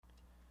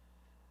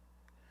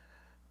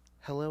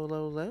Hello,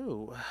 hello,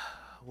 hello.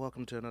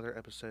 Welcome to another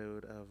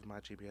episode of My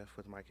GBF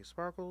with Mikey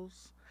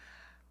Sparkles.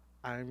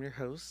 I'm your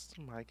host,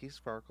 Mikey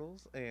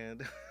Sparkles,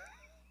 and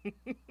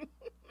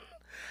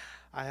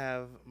I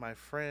have my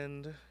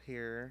friend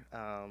here.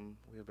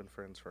 We have been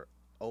friends for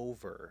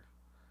over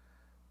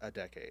a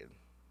decade.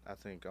 I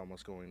think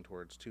almost going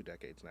towards 2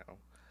 decades now.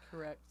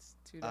 Correct.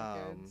 Two Um,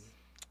 decades.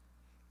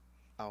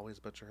 I always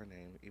butcher her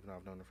name, even though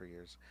I've known her for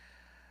years.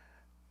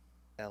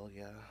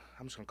 Elia.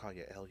 I'm just gonna call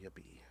you Elia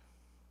B.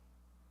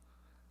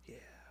 Yeah,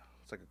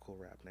 it's like a cool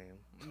rap name.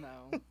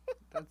 No,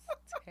 that's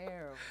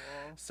terrible.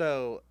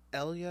 So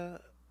Elia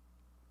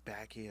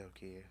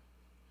Bakioki.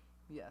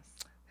 Yes.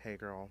 Hey,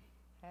 girl.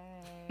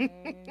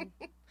 Hey.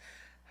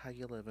 How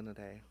you living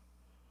today?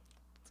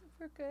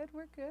 We're good.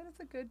 We're good. It's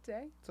a good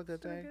day. It's a good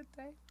It's a day. good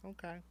day.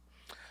 Okay.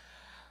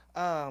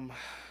 Um,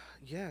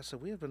 yeah. So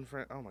we have been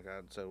friends. Oh my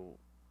God. So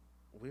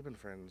we've been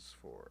friends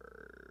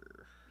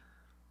for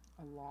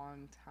A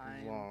long a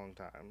time. long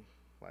time.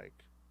 Like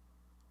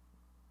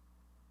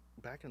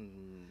back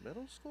in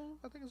middle school,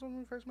 I think is when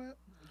we first met.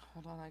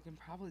 Hold on. I can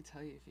probably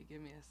tell you if you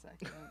give me a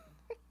second.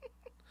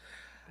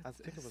 I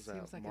think it It was seems like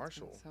it's been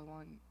Marshall. so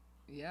long.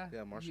 Yeah.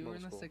 Yeah, Marshall You were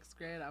Middle in the School. sixth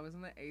grade. I was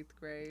in the eighth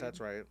grade. That's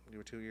right. You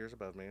were 2 years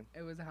above me.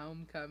 It was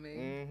homecoming.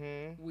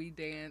 Mm-hmm. We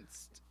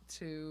danced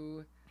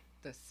to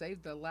the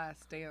Save the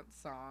Last Dance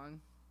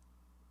song.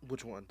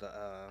 Which one? The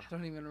I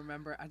don't even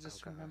remember. I oh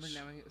just remember gosh.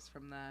 knowing it was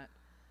from that.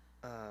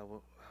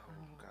 Oh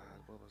God.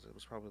 Oh. What was it? It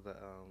was probably the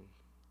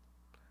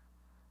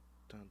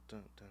dun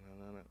dun dun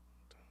dun dun dun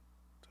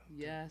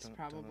Yes, dun dun.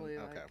 probably.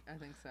 Dun. Okay. I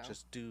think so.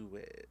 Just do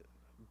it.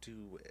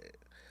 Do it.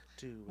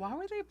 Do Why it.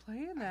 were they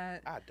playing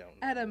that I don't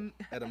at a know.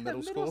 At a at a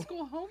middle middle school?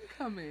 school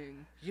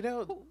homecoming? You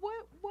know,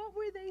 What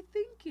were they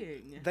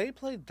thinking? they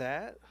played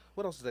that.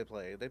 What else did they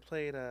play? They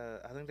played, I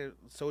think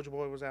Soldier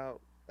Boy was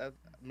out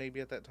maybe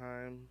at that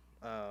time.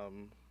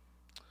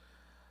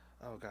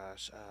 Oh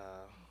gosh.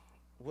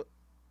 What,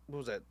 what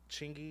was that?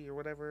 Chingy or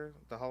whatever?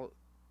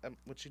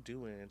 What you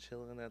doing?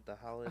 Chilling at the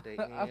Holiday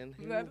Inn?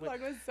 That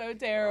song was so Oh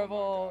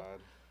terrible. my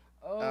God.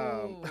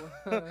 Oh,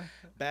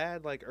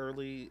 Bad like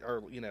early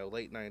or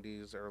late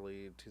 '90s,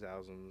 early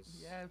 2000s.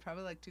 yeah,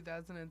 probably like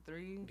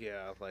 2003.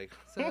 Yeah, like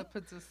So that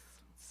puts us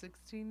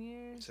 16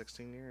 years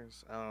 16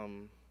 years.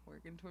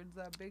 working towards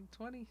that big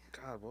 20.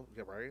 God, what?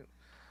 Yeah, right.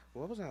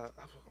 What was I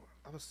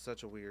was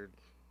such a weird.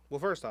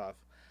 Well, first off,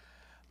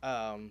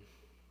 um,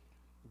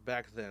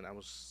 back then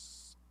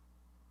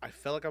I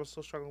felt like I was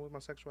still struggling with my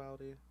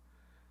sexuality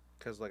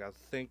because like I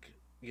think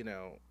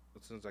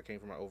since I came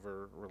from an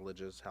over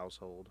religious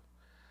household,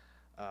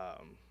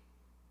 um,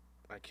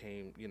 I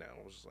came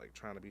I was just like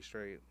trying to be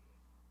straight,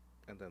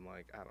 and then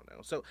like I don't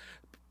know. So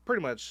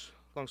pretty much,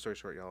 long story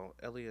short, y'all,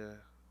 Elia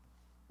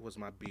was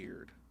my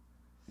beard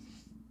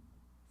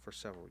for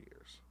several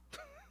years.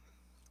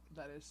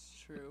 That is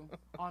true.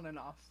 On and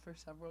off for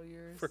several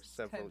years. For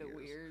several Kind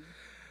of years.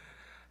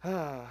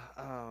 weird.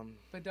 um,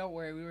 But don't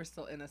worry, we were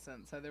still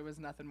innocent, so there was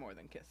nothing more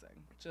than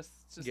kissing. Just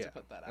yeah, to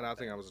put that out and I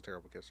think I there. was a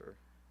terrible kisser.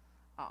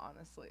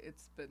 Honestly,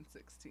 it's been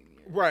 16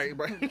 years. Right, Who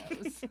right.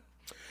 knows?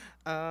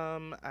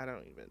 I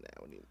don't even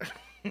know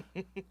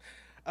anymore.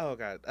 Oh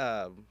God.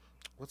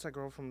 What's that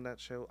girl from that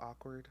show?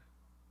 Awkward.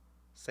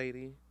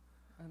 Sadie.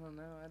 I don't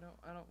know.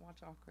 I don't watch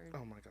Awkward.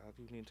 Oh my God,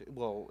 you need to.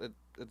 Well,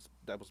 it's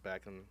that was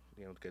back in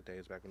the good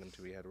days back when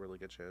MTV had really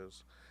good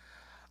shows.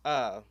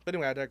 But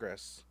anyway, I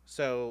digress.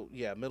 So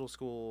yeah, middle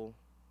school,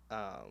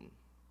 um,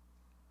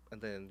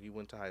 and then you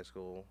went to high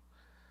school.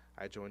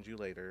 I joined you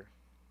later,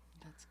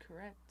 That's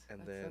correct. and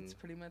That's then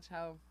pretty much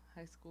how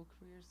high school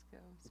careers go.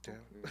 School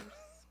yeah. careers.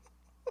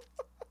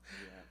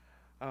 Yeah.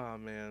 Oh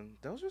man,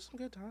 those were some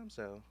good times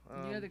though.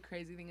 You know the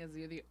crazy thing is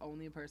you're the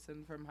only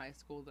person from high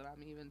school that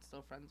I'm even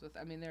still friends with.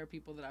 I mean, there are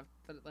people that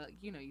like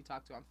you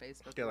talk to on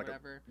Facebook Yeah, or like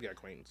whatever,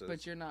 acquaintances.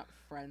 but you're not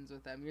friends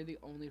with them. You're the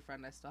only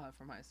friend I still have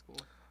from high school.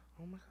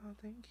 Oh my God,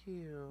 thank You're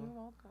you.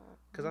 welcome.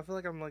 Because I feel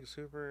like I'm like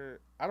super.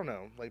 I don't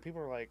know. Like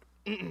people are like,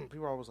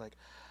 people are always like,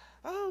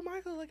 "Oh,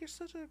 Michael, like you're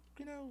such a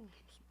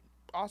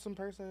awesome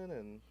person,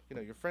 and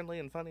you're friendly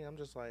and funny." I'm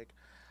just like,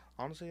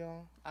 honestly,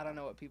 y'all, I don't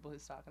know what people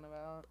he's talking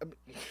about. I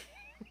mean,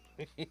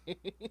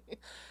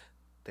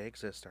 they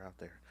exist. They're out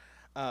there.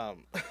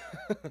 Um,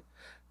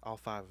 all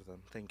five of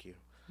them. Thank you.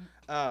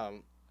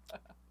 Um,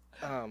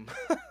 um,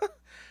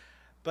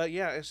 but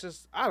yeah, it's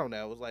just I don't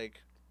know. It was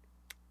like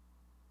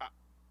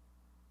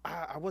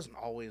I, I wasn't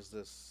always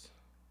this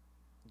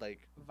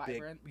like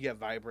Vibrant. big, yeah,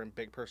 vibrant,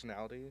 big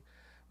personality.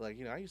 Like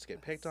I used to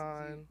get picked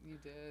on. You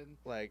did.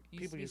 Like You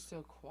used people to be used,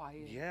 so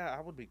quiet. yeah,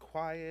 I would be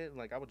quiet and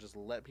like I would just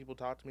let people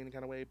talk to me any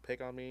kind of way,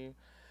 pick on me.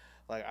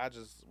 Like I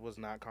just was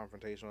not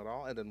confrontational at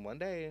all. And then one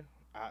day,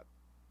 I,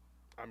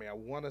 I mean, I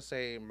want to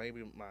say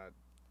maybe my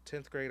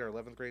 10th grade or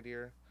 11th grade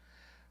year,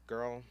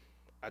 girl,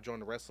 I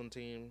joined the wrestling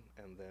team,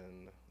 and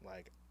then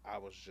like I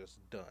was just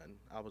done.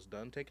 I was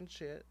done taking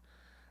shit,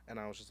 and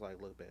I was just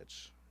like, look,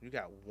 bitch, you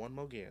got one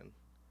more again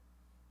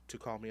to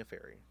call me a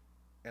fairy,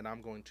 and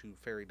I'm going to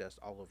fairy dust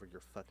all over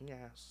your fucking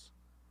ass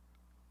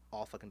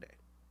all fucking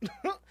day.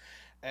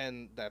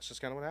 And that's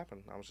just kind of what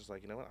happened. I was just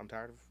like, you know what? I'm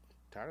tired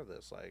of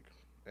this. Like,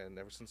 and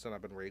ever since then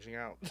I've been raging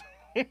out.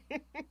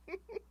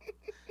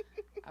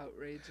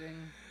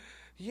 Outraging.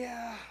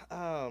 Yeah,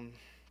 I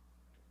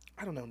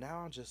don't know. Now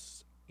I'm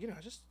just,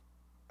 I just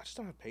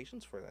don't have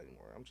patience for that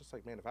anymore. I'm just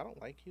like, man, if I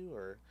don't like you,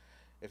 or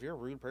if you're a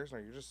rude person,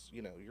 or you're just,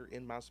 you're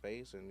in my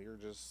space and you're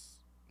just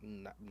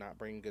not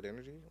bringing good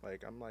energy.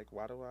 Like, I'm like,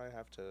 why do I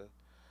have to,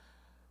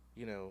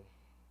 you know,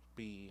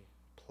 be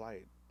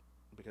polite?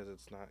 Because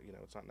it's not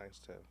nice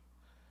to,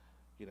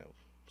 you know,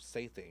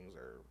 say things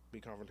or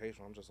be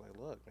confrontational. I'm just like,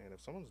 look, man,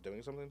 if someone's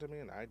doing something to me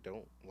and I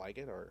don't like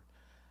it, or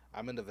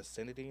I'm in the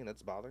vicinity and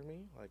it's bothering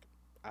me, like,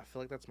 I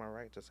feel like that's my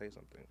right to say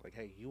something. Like,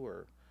 hey, you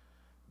are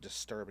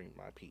disturbing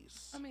my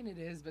peace. I mean, it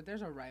is, but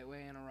there's a right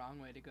way and a wrong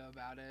way to go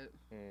about it.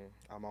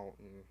 I'm all.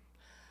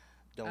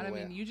 The And only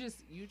I way. mean, you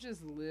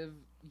just live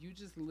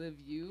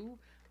you,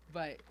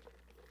 but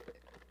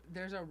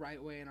there's a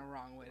right way and a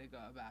wrong way to go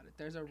about it.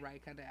 There's a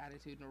right kind of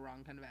attitude and a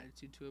wrong kind of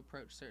attitude to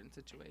approach certain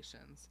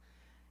situations.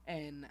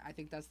 And I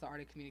think that's the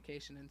art of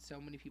communication, and so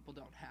many people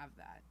don't have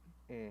that.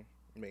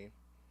 Me.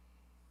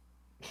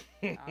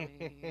 I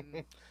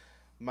mean,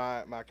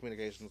 my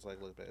communication is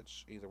like, look,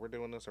 bitch, either we're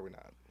doing this or we're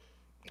not.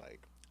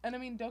 Like, and I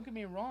mean, don't get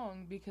me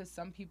wrong, because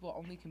some people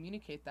only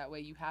communicate that way.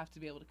 You have to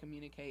be able to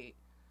communicate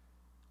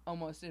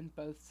almost in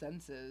both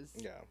senses.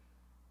 yeah,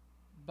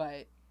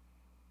 But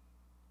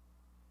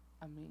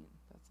I mean,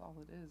 that's all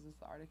it is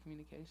the art of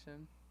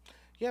communication.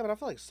 yeah, but I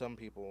feel like some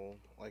people,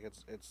 like,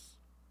 it's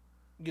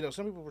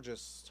some people were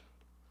just,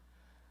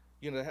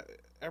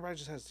 everybody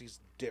just has these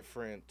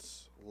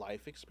different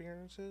life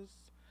experiences,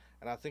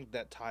 and I think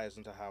that ties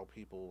into how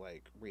people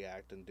like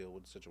react and deal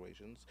with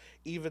situations,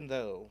 even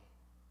though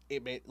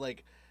it may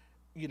like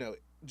you know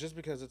just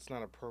because it's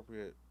not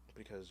appropriate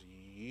because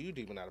you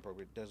deem it not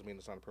appropriate doesn't mean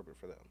it's not appropriate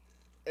for them.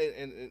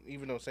 And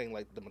even though saying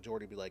like the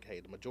majority be like, hey,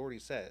 the majority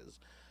says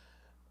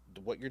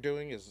what you're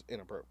doing is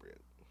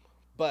inappropriate,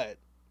 but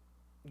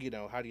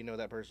how do you know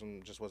that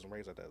person just wasn't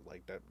raised like that?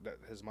 Like that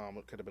his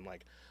mom could have been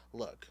like,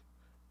 look,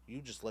 you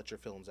just let your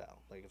feelings out.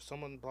 Like if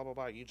someone blah blah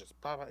blah, you just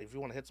blah blah. If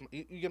you want to hit some,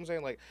 you get what I'm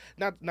saying? Like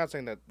not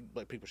saying that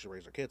like people should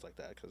raise their kids like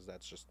that because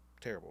that's just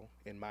terrible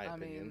in my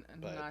opinion. I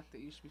mean, But not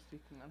that you should be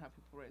speaking on how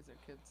people raise their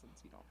kids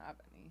since you don't have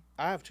any.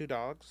 I have two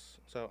dogs,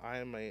 so I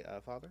am a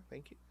father.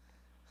 Thank you.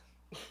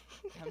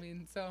 I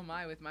mean, so am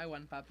I with my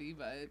one puppy,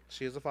 but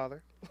She is a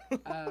father.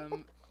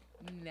 um,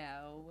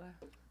 no,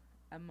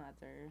 a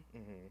mother.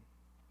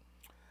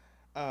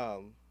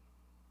 Um,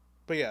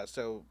 but yeah,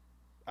 so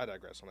I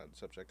digress on that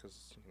subject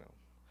because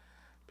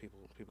people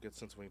get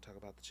sensitive when you talk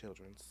about the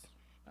children's.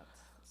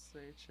 That's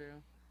very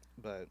true.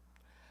 But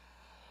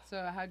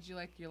So, how'd you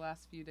like your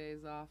last few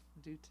days off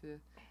due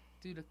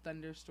to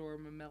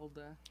thunderstorm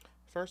Imelda?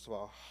 first of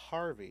all,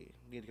 Harvey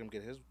need to come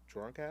get his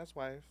drunk ass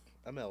wife,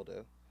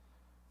 Imelda,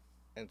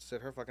 and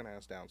sit her fucking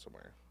ass down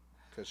somewhere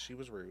because she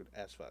was rude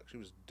as fuck. She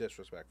was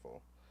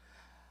disrespectful.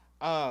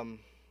 Um,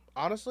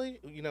 honestly,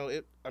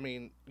 it. I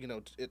mean,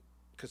 it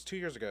because 2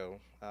 years ago,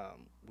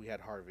 we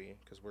had Harvey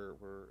because we're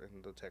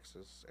in the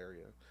Texas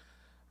area,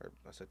 or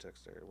I said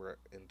Texas area. We're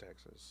in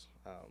Texas,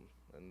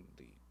 in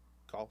the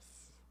Gulf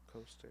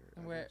Coast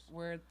area.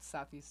 We're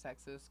Southeast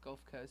Texas, Gulf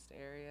Coast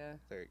area.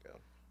 There you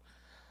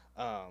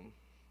go.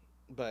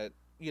 But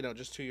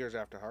just 2 years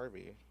after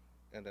Harvey,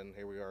 and then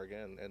here we are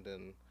again, and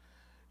then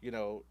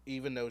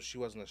even though she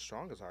wasn't as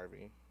strong as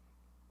Harvey,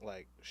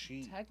 like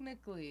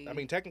Technically, I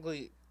mean,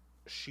 technically,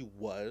 she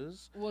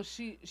was. well,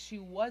 she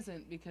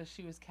wasn't because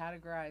she was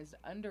categorized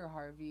under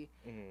Harvey.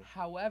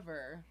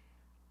 However,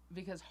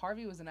 because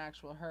Harvey was an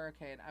actual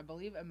hurricane, I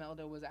believe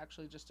Imelda was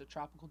actually just a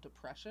tropical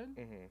depression,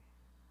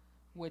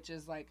 which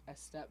is like a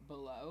step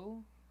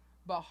below.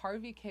 But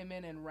Harvey came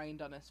in and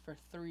rained on us for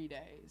 3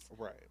 days.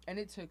 Right. And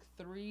it took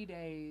 3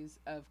 days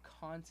of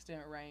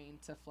constant rain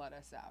to flood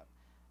us out.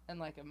 And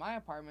like in my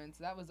apartments,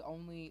 that was a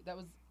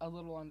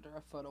little under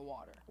a foot of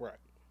water. Right.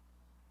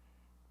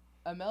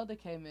 Imelda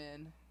came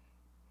in,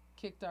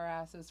 kicked our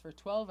asses for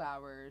 12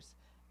 hours,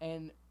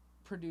 and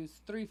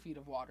produced 3 feet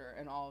of water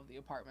in all of the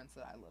apartments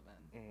that I live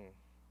in.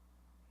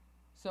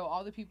 So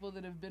all the people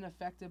that have been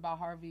affected by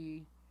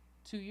Harvey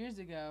 2 years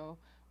ago,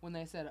 when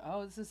they said,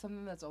 oh, this is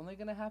something that's only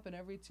going to happen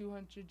every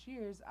 200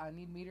 years, I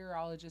need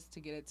meteorologists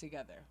to get it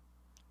together.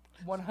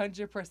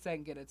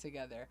 100% get it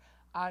together.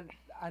 I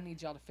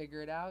need y'all to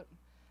figure it out.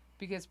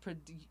 Because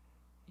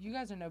you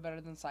guys are no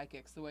better than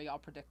psychics the way y'all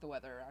predict the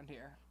weather around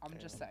here. I'm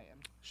just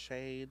saying.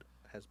 Shade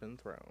has been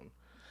thrown.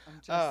 I'm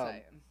just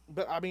saying.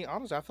 But I mean,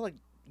 honestly, I feel like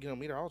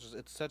meteorologists.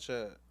 It's such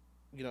a,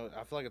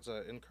 I feel like it's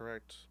an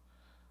incorrect,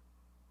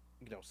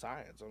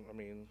 science. I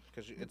mean,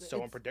 because it's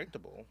so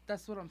unpredictable.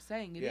 That's what I'm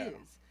saying. It is.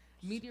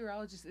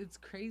 Meteorologists. It's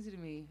crazy to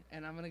me,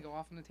 and I'm gonna go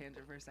off on a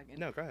tangent for a second.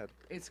 No, go ahead.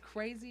 It's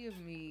crazy of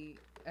me,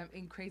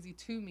 and crazy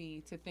to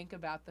me to think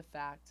about the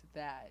fact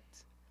that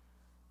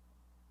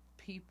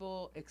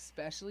people,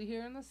 especially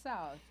here in the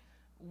South,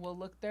 will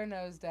look their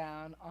nose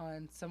down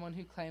on someone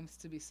who claims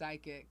to be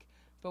psychic,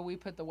 but we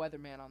put the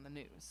weatherman on the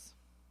news.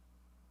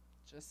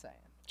 Just saying.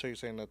 So you're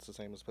saying that's the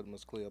same as putting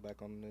Miss Cleo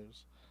back on the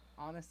news?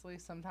 Honestly,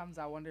 sometimes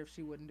I wonder if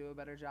she wouldn't do a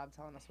better job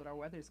telling us what our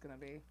weather's going to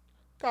be.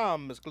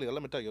 Come, Miss Cleo,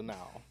 let me tell you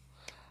now.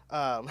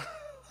 Um,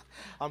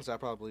 honestly, I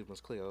probably believe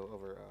Miss Cleo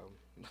over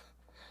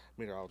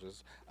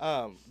meteorologist.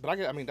 But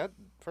I mean, that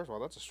first of all,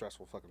 that's a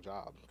stressful fucking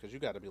job because you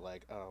got to be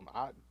like,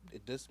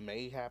 this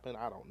may happen.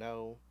 I don't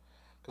know,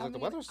 because I like the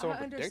mean, weather's so I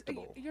understand.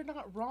 unpredictable. You're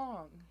not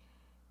wrong,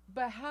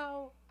 but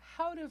how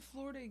did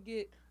Florida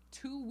get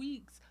 2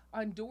 weeks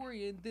on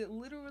Dorian that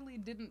literally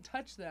didn't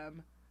touch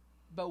them,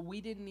 but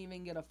we didn't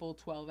even get a full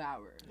 12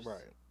 hours? Right.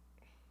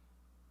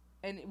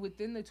 And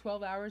within the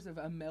 12 hours of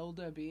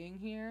Imelda being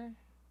here,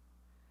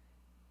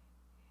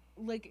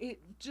 like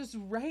it just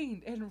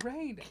rained and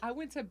rained. I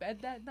went to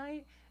bed that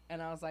night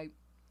and I was like,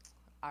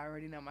 I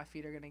already know my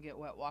feet are gonna get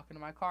wet walking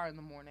to my car in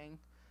the morning,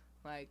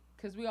 like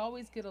because we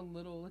always get a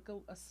little like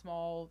a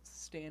small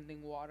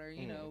standing water,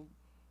 you know.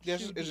 Yeah,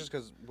 it's just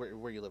because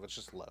where you live, it's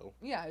just low.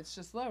 Yeah, it's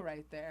just low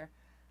right there.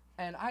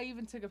 And I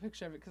even took a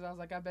picture of it because I was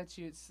like, I bet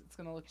you it's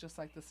gonna look just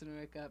like this when we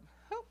wake up.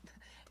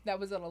 That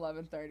was at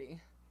 11:30.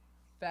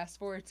 Fast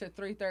forward to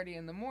 3:30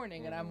 in the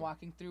morning, and I'm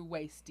walking through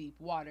waist deep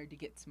water to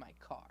get to my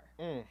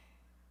car.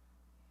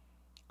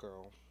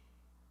 Girl.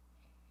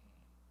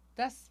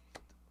 That's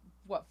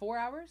what, 4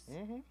 hours?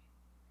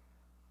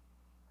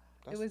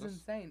 That's, It was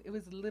insane. It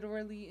was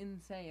literally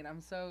insane.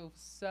 I'm so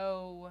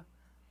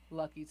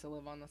lucky to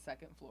live on the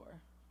second floor.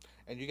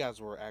 And you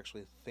guys were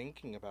actually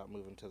thinking about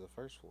moving to the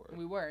first floor.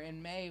 We were.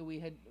 In May, we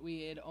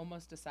had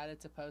almost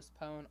decided to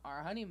postpone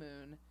our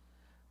honeymoon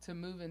to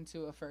move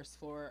into a first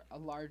floor, a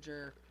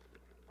larger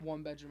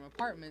 1-bedroom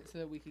apartment so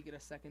that we could get a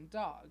second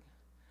dog.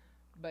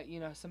 But, you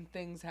know, some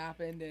things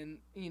happened and,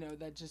 you know,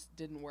 that just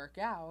didn't work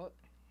out.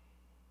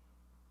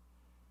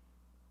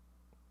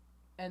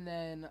 And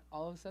then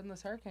all of a sudden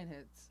this hurricane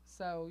hits.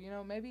 So, you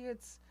know, maybe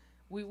it's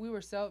we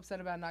were so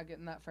upset about not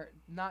getting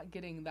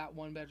that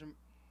 1-bedroom,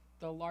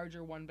 the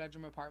larger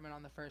 1-bedroom apartment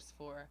on the first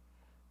floor.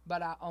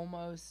 But I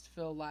almost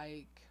feel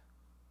like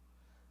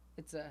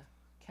it's a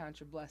count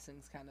your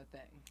blessings kind of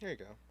thing. There you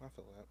go. I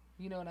feel that.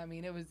 You know what I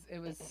mean? It was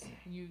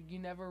you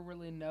never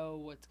really know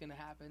what's going to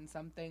happen.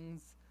 Some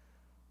things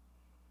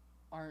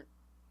aren't,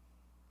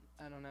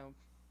 I don't know,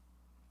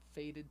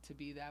 fated to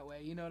be that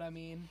way. You know what I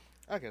mean?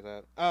 I get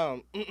that.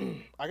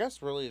 I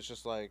guess really it's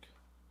just like,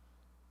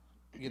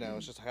 you know,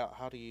 it's just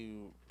how do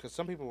you, because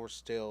some people were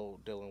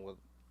still dealing with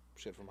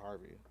shit from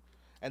Harvey.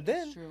 And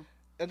then, That's true.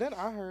 And then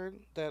I heard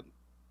that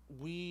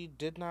we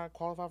did not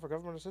qualify for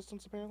government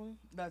assistance, apparently.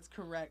 That's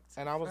correct.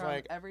 And I was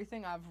like,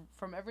 everything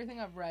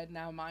I've read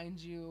now, mind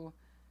you,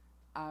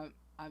 I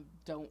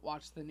don't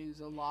watch the news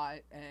a lot,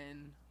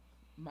 and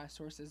my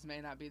sources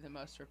may not be the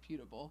most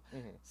reputable.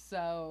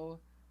 So,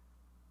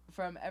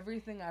 from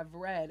everything I've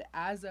read,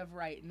 as of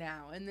right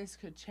now, and this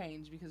could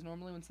change because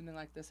normally when something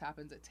like this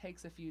happens, it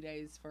takes a few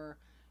days for,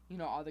 you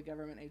know, all the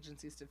government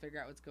agencies to figure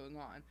out what's going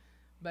on.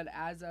 But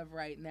as of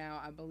right now,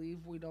 I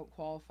believe we don't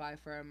qualify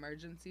for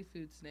emergency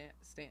food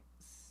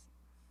stamps.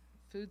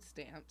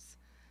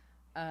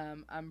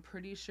 I'm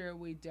pretty sure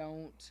we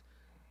don't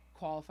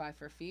qualify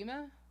for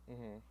FEMA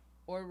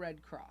or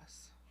Red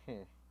Cross.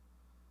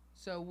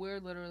 So we're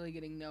literally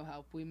getting no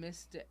help. We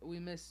missed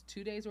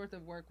 2 days worth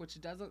of work,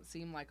 which doesn't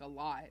seem like a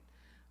lot,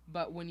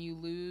 but when you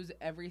lose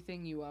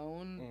everything you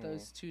own,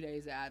 those 2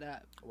 days add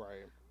up.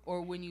 Right.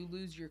 Or when you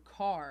lose your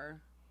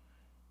car,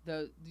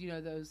 those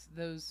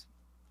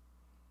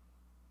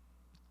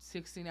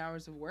 16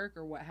 hours of work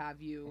or what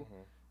have you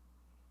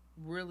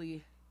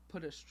really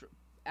put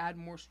add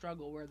more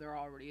struggle where there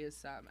already is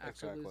some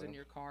after losing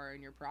your car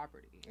and your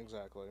property.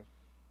 Exactly.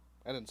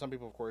 And then some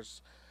people, of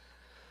course,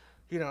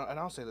 you know, and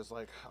I'll say this,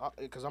 like,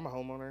 because I'm a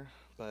homeowner,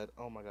 but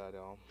oh my God,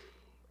 y'all,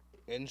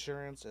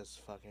 insurance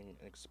is fucking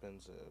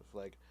expensive.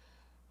 Like,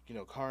 you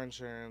know, car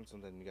insurance,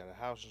 and then you got a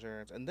house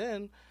insurance, and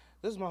then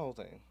this is my whole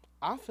thing.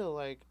 I feel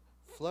like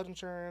flood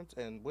insurance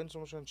and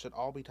windstorm insurance should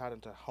all be tied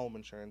into home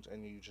insurance,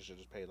 and you should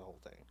just pay the whole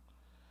thing.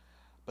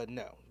 But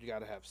no, you got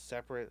to have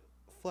separate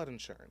flood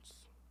insurance.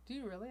 Do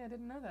you really? I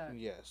didn't know that.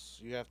 Yes,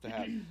 you have to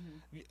have,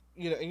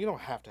 you know, and you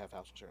don't have to have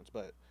house insurance,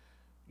 but,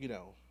 you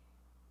know,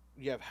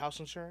 you have house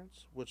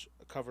insurance, which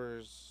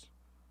covers,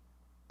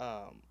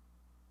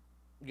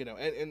 you know,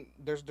 and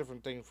there's a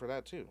different thing for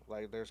that too.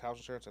 Like there's house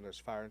insurance and there's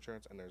fire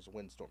insurance and there's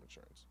windstorm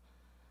insurance.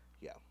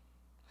 Yeah.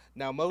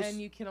 Now And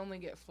you can only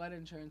get flood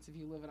insurance if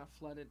you live in a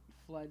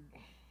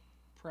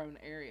flood-prone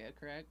area,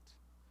 correct?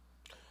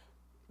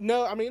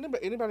 No, I mean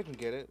anybody can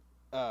get it,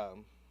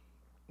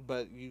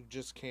 but you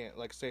just can't,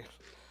 like, say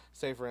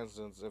for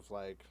instance if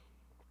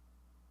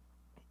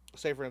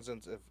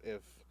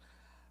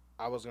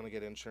I was gonna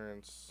get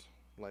insurance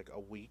like a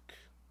week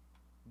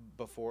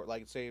before,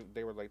 like say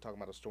they were like talking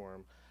about a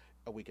storm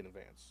a week in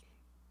advance,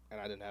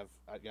 and I didn't have,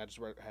 I just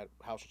had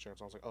house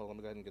insurance. I was like, oh, let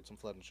me go ahead and get some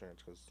flood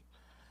insurance, because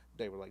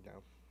they were like,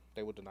 no,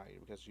 they would deny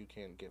you because you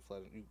can't get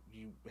flood.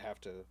 You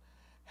have to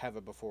have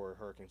it before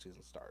hurricane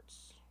season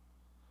starts.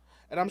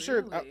 And I'm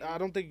sure, I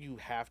don't think you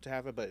have to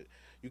have it, but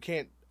you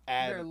can't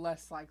add. They're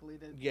less likely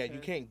to. Yeah, you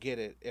can't get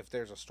it if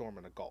there's a storm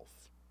in the Gulf.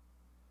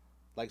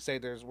 Like, say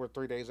we're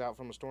 3 days out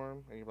from a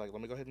storm, and you're like,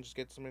 let me go ahead and just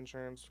get some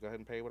insurance, go ahead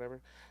and pay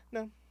whatever.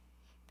 No,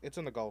 it's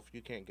in the Gulf.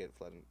 You can't get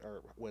flood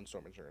or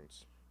windstorm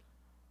insurance.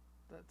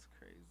 That's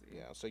crazy.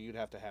 Yeah, so you'd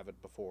have to have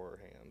it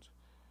beforehand.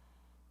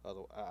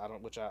 Other, I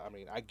don't, which I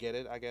mean, I get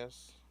it, I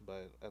guess,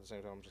 but at the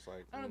same time, I'm just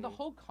like, I don't know, the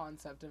whole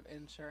concept of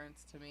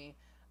insurance to me,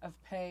 of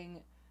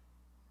paying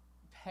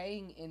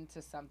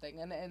into something,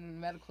 and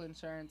medical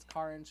insurance,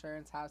 car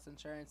insurance, house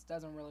insurance,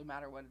 doesn't really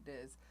matter what it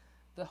is.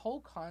 The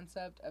whole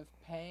concept of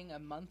paying a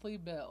monthly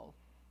bill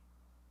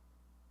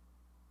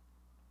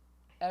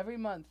every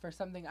month for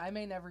something I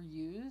may never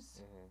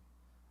use,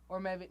 or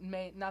maybe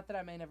not that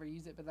I may never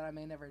use it, but that I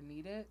may never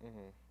need it,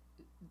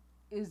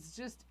 is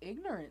just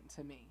ignorant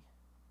to me.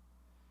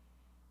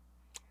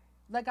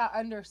 Like, I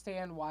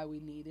understand why we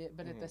need it,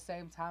 but at the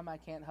same time, I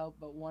can't help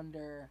but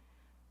wonder,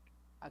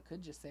 I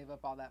could just save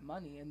up all that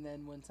money, and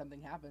then when something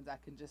happens, I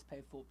can just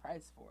pay full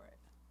price for it.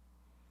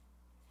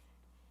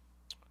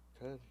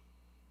 Could.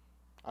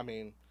 I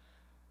mean,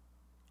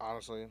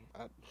 honestly,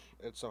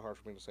 it's so hard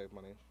for me to save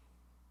money.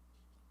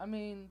 I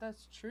mean,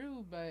 that's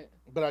true, but...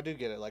 But I do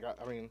get it. Like,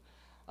 I mean,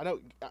 I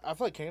know, I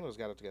feel like Canada's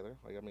got it together.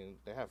 Like, I mean,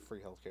 they have free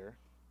healthcare.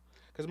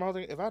 Because my whole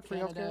thing, if I had free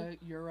healthcare...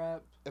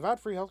 Europe... If I had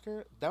free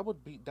healthcare, that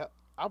would be...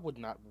 I would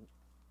not...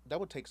 That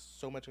would take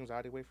so much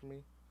anxiety away from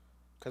me.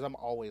 Because I'm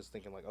always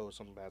thinking, like, oh,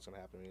 something bad's going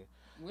to happen to me.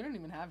 We don't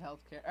even have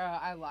healthcare.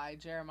 I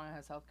lied. Jeremiah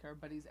has healthcare,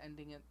 but he's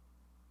ending it.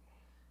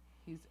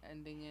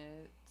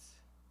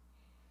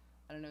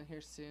 I don't know,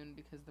 here soon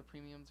because the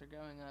premiums are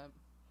going up.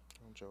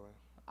 Oh, Joey.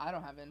 I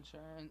don't have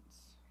insurance.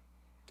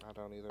 I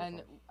don't either.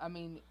 And, I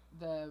mean,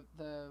 the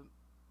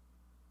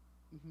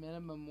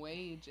minimum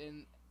wage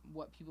and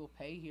what people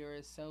pay here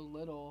is so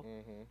little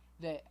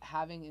that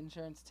having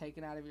insurance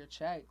taken out of your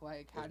check,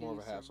 like, how do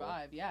you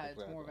survive? Yeah,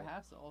 exactly. It's more of a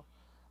hassle.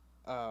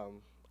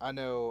 I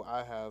know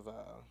I have,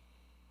 oh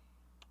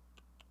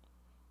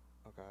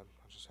God,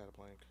 I just had a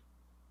blank.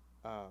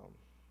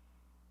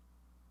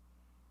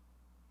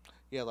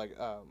 Yeah, like,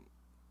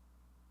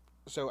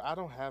 so I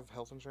don't have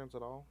health insurance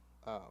at all.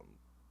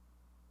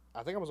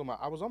 I think I was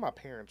on my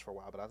parents for a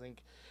while, but I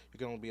think you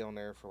can only be on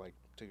there for like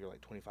till you're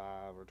like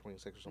 25 or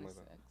 26 or something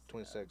like that.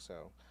 26. Yeah.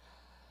 So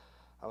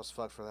I was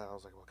fucked for that. I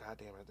was like, well, God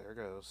damn it, there it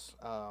goes.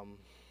 I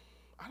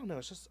don't know.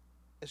 It's just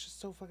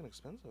so fucking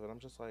expensive, and I'm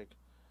just like,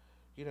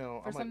 you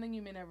know, for something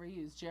you may never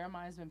use.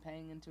 Jeremiah's been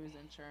paying into his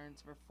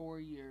insurance for 4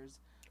 years.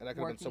 And I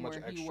could have been so much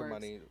extra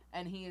money.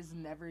 And he has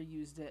never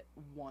used it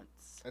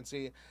once. And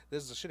see,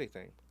 this is a shitty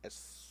thing. As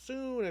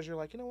soon as you're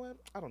like, you know what,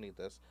 I don't need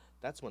this,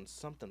 that's when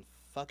something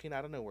fucking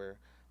out of nowhere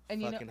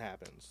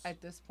happens.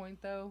 At this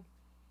point, though,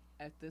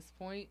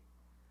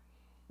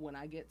 when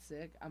I get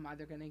sick, I'm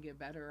either going to get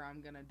better or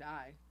I'm going to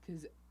die.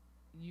 Because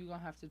you're going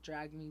to have to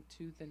drag me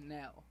tooth and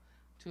nail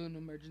to an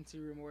emergency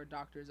room or a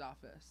doctor's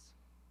office.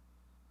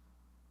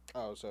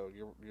 Oh, so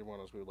you're one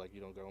of those people, like,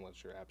 you don't go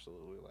unless you're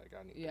absolutely like,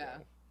 I need to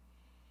go.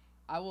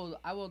 I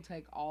will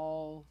take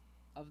all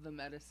of the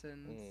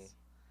medicines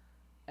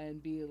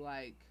and be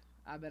like,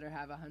 I better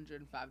have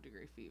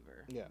 105-degree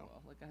fever. Yeah.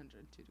 Well, like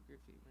 102-degree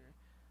fever.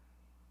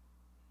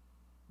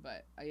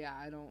 But, yeah,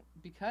 I don't,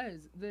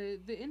 because the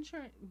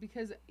insurance,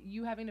 because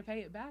you having to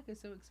pay it back is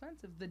so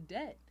expensive. The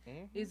debt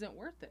isn't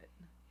worth it.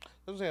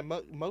 I was saying,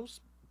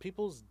 most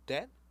people's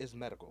debt is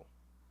medical.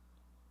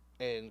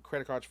 And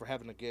credit cards for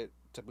having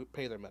to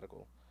pay their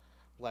medical.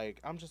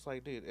 Like, I'm just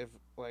like, dude, if,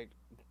 like,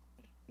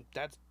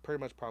 that's pretty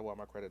much probably why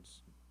my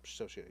credit's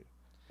so shitty.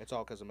 It's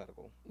all because of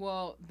medical.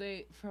 Well,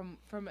 they, from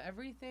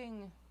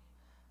everything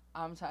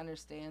to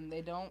understand,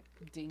 they don't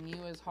ding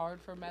you as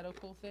hard for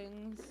medical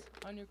things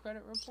on your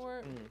credit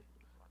report.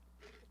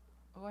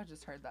 Oh, I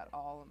just heard that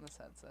all in this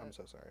headset. I'm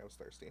so sorry. I was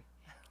thirsty.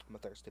 I'm a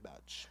thirsty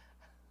bitch.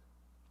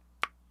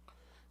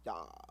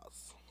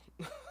 Yes.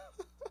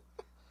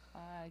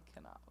 I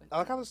cannot wait. I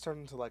like how this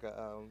turned into like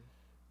a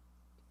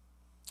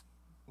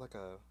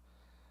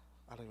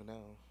I don't even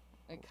know.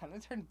 It kind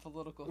of turned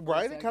political.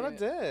 Right, it kind of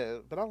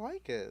did, but I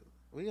like it.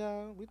 We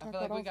talked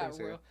about all things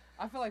here.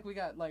 I feel like we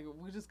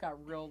just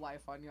got real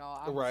life on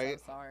y'all. I'm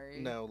so sorry.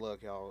 No,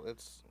 look, y'all.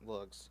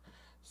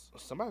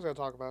 Somebody's gotta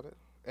talk about it,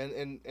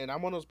 and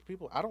I'm one of those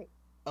people. I don't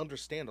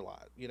understand a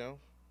lot, you know,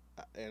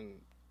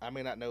 and I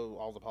may not know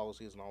all the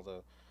policies and all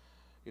the,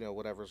 you know,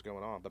 whatever's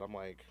going on, but I'm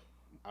like,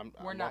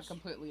 we're not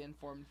completely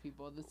informed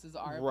people. This is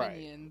our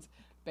opinions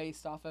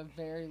based off of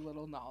very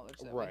little knowledge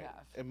that we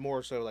have, and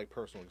more so like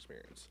personal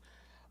experience.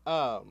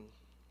 But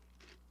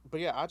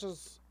yeah,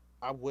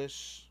 I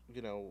wish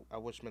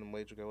minimum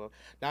wage would go up.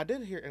 Now I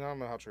did hear, and I don't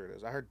know how true it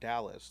is. I heard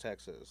Dallas,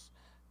 Texas,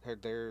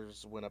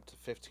 theirs went up to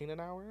 $15 an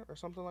hour or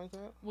something like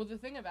that. Well, the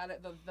thing about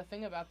it, the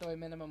thing about the way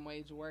minimum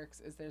wage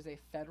works is there's a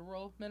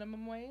federal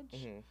minimum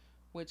wage,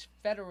 which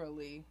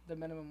federally the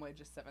minimum wage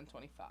is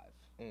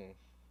 $7.25,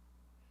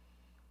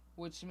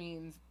 which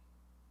means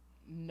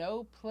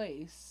no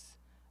place,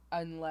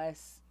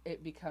 unless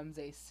it becomes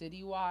a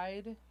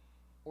citywide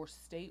or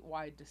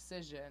statewide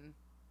decision,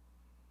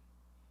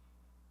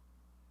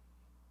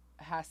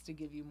 has to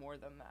give you more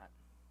than that.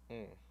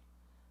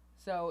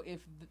 So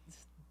if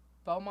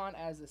Beaumont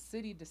as a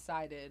city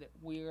decided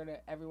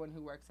everyone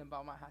who works in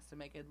Beaumont has to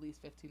make at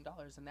least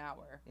 $15 an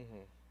hour,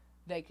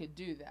 they could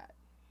do that.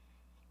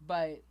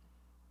 But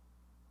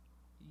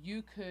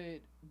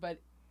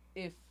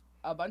if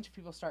a bunch of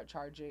people start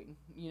charging,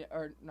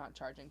 or not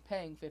charging,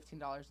 paying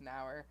 $15 an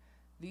hour.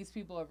 These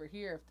people over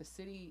here, if the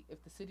city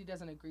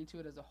doesn't agree to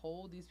it as a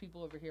whole, these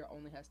people over here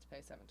only has to pay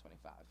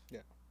 $7.25. Yeah.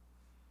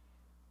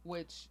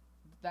 Which,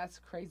 that's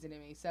crazy to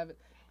me.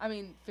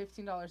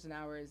 $15 an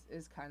hour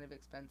is kind of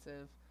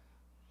expensive.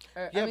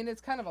 Yeah. I mean,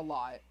 it's kind of a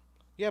lot.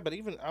 Yeah, but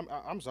even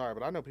I'm sorry,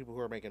 but I know people who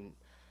are making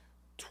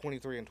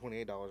 $23 and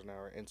 $28 an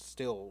hour and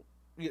still.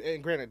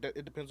 And granted,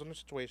 it depends on the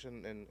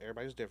situation and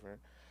everybody's different.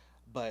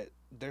 But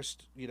there's,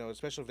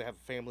 especially if they have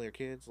family or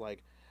kids,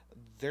 like,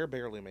 they're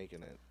barely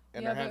making it.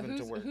 And yeah, they're but having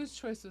to work. Whose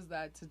choice was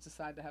that to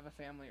decide to have a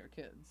family or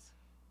kids?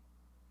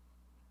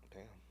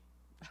 Damn.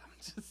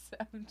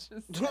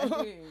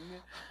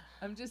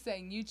 I'm just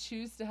saying, you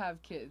choose to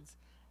have kids.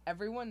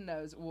 Everyone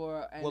knows.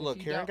 Well, look,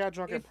 Karen got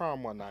drunk at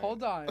prom one night.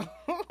 Hold on.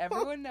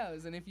 Everyone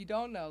knows. And if you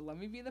don't know, let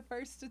me be the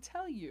first to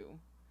tell you.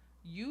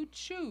 You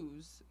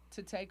choose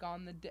to take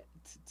on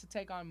to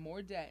take on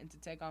more debt and to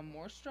take on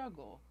more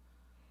struggle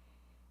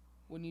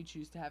when you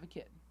choose to have a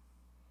kid.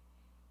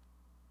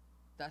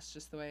 That's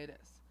just the way it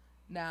is.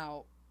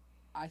 Now,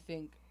 I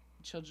think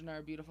children are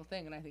a beautiful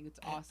thing, and I think it's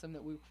awesome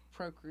that we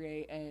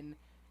procreate, and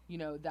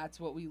that's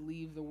what we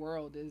leave the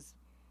world, is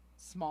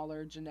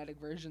smaller genetic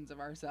versions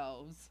of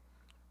ourselves.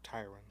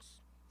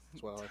 Tyrants.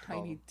 That's what I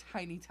like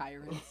Tiny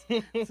tyrants.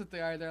 That's what they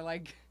are. They're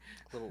like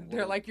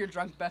they're like your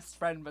drunk best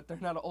friend, but they're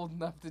not old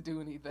enough to do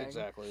anything.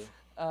 Exactly.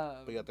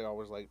 But yet they're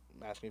always like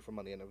asking for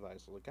money and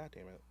advice. Like, God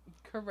damn it.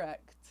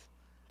 Correct.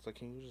 It's like,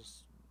 can you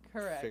just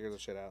figure the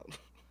shit out?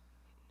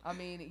 I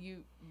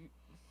mean,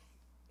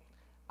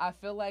 I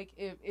feel like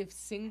if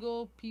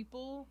single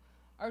people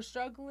are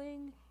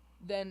struggling,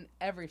 then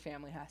every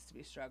family has to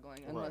be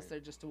struggling, unless they're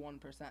just a 1%.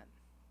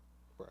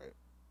 Right.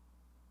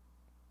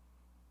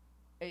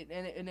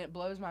 It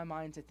blows my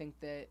mind to think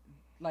that,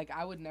 like,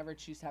 I would never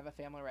choose to have a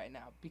family right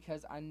now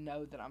because I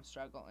know that I'm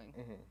struggling.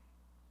 Mm-hmm.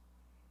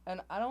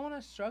 And I don't want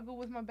to struggle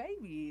with my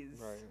babies.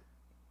 Right.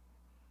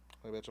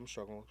 Like, bitch, I'm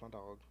struggling with my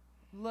dog.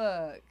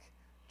 Look.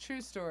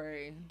 True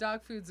story.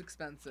 Dog food's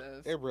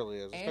expensive. It really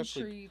is. And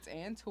treats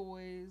and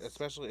toys.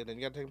 Especially, and then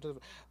you gotta take them to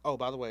the... Oh,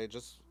 by the way,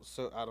 just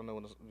so... I don't know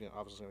when it's,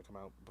 obviously going to come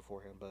out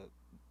beforehand, but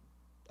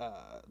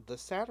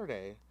this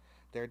Saturday,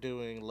 they're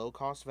doing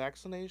low-cost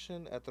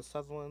vaccination at the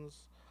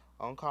Sutherlands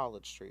on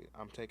College Street.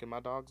 I'm taking my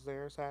dogs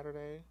there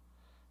Saturday.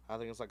 I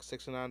think it's like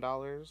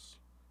 $69,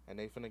 and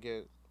they finna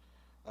get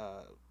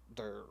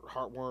their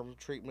heartworm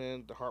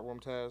treatment, the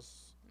heartworm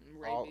tests,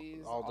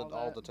 rabies,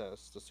 all the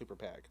tests, the super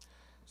pack.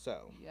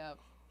 So... Yep.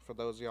 For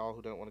those of y'all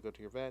who don't want to go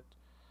to your vet,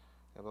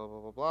 and blah,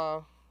 blah, blah,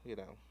 blah,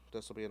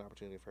 this will be an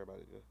opportunity for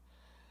everybody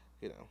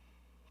to,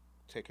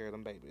 take care of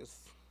them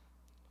babies.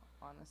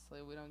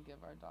 Honestly, we don't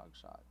give our dog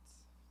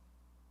shots.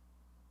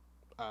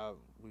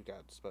 We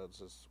got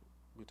Spuds.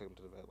 We took him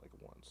to the vet, like,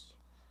 once.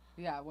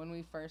 Yeah, when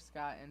we first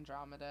got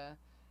Andromeda,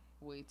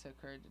 we took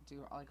her to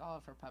do, like, all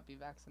of her puppy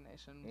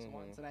vaccinations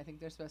once. And I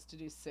think they're supposed to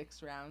do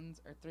 6 rounds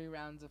or 3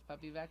 rounds of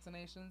puppy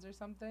vaccinations or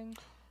something.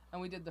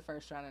 And we did the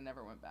first round and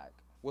never went back.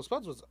 Well,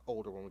 Spuds was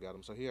older when we got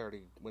him, so he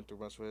already went through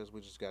most of his.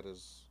 We just got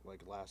his,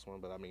 like, last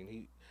one. But, I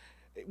mean,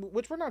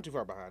 which we're not too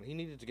far behind. He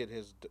needed to get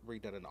his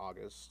redone in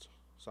August.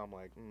 So I'm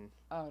like,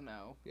 Oh,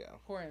 no. Yeah.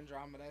 Poor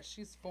Andromeda.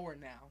 She's 4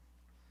 now.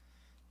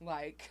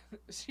 Like,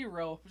 she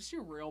real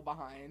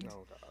behind.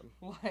 Oh, God.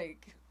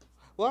 Like.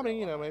 Well, I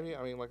mean, maybe,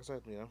 like I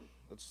said,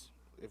 it's,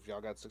 if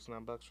y'all got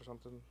 $69 or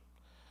something,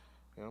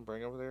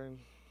 bring it over there. And...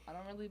 I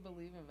don't really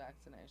believe in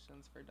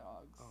vaccinations for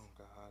dogs. Oh,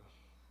 God.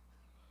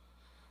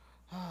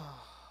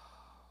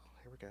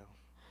 Here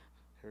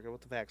we go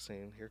with the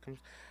vaccine. Here comes.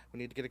 We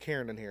need to get a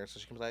Karen in here, so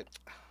she comes like,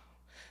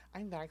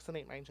 "I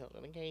vaccinate my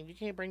children. Okay, you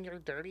can't bring your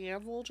dirty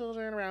little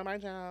children around my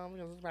child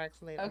because it's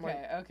vaccinated."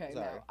 Okay,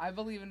 no. I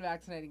believe in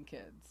vaccinating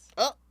kids.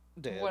 Oh,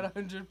 dead.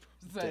 100%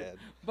 dead.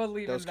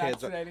 Believe in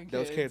vaccinating kids.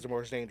 Those kids are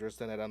more dangerous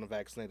than an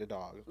unvaccinated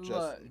dog.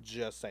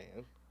 Just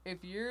saying.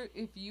 If you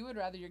would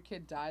rather your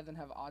kid die than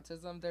have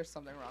autism, there's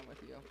something wrong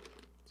with you.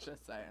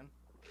 Just saying.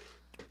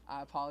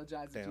 I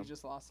apologize if you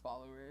just lost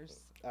followers.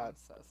 I'm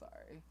so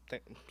sorry.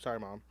 Sorry,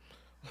 Mom.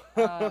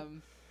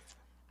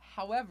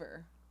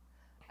 However,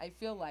 I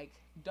feel like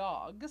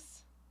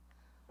dogs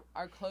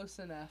are close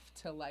enough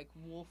to, like,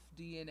 wolf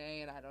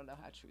DNA, and I don't know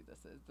how true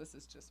this is. This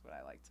is just what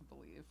I like to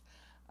believe.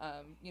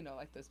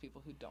 Like those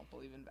people who don't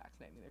believe in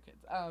vaccinating their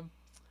kids.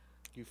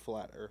 You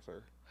flat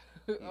earther.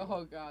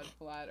 Oh, God,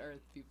 flat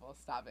earth people.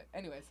 Stop it.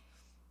 Anyways,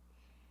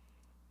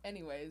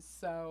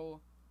 so...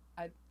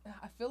 I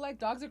feel like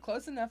dogs are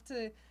close enough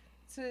to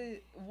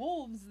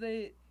wolves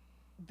that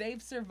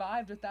they've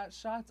survived without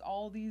shots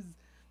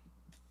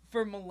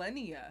for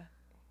millennia,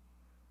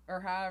 or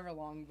however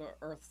long the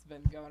Earth's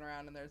been going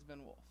around and there's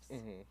been wolves.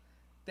 Mm-hmm.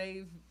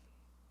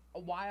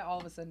 Why all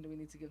of a sudden do we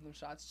need to give them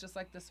shots? Just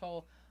like this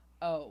whole,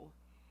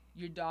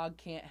 your dog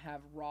can't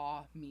have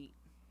raw meat.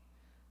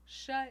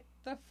 Shut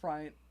the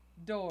front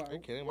door. Are you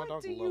kidding? What My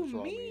dog do loves you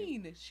raw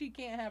mean meat. She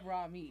can't have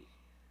raw meat?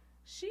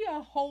 She a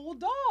whole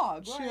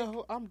dog.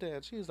 I'm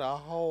dead. She's a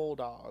whole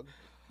dog.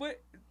 What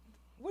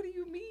do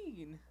you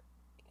mean?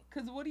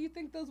 Because what do you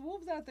think those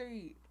wolves out there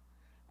eat?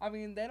 I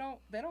mean, they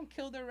don't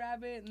kill their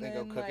rabbit and They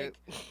go then cook like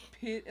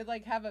pit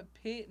like have a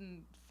pit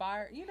and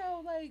fire. You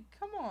know, like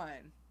come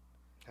on.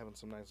 Having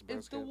some nice If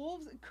brisket. the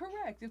wolves,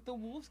 correct, if the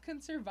wolves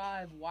can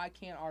survive, why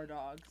can't our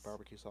dogs?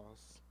 Barbecue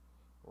sauce.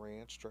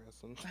 Ranch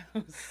dressing.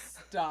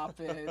 Stop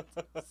it.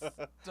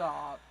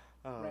 Stop.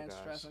 Oh, Ranch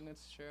gosh. dressing,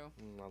 it's true.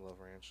 I love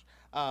ranch.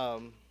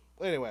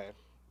 Anyway,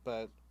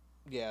 but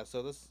yeah,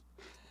 so this.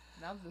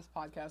 Now that this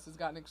podcast has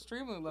gotten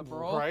extremely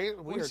liberal,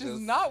 Right? which is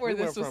not where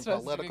this was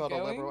from supposed to be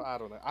political going. liberal. I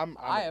don't know.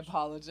 I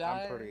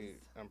apologize.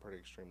 I'm pretty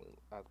extremely.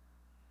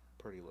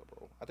 Pretty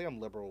liberal. I think I'm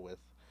liberal with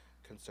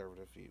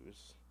conservative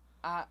views.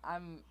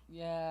 I'm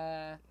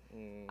yeah.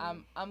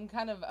 I'm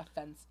kind of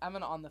I'm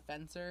an on the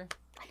fencer.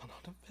 I'm an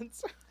on the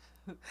fencer.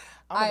 I'm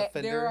an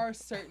offender. There are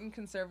certain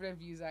conservative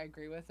views I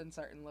agree with and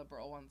certain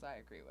liberal ones I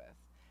agree with.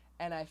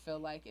 And I feel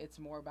like it's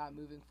more about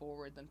moving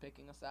forward than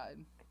picking a side.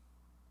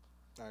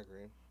 I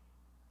agree.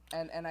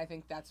 And I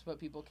think that's what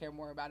people care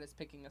more about is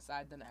picking a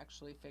side than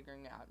actually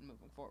figuring out and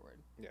moving forward.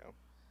 Yeah.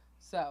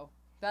 So,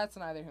 that's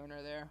neither here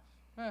nor there.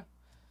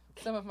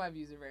 Some of my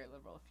views are very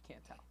liberal, if you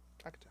can't tell.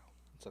 I can tell.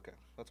 It's okay.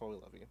 That's why we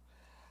love you.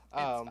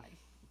 It's fine.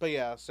 But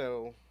yeah,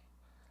 so...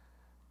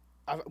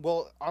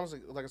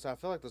 honestly, like I said, I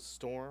feel like the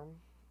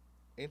storm...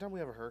 Anytime we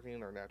have a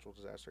hurricane or a natural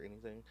disaster or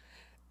anything,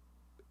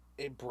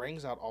 it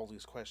brings out all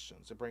these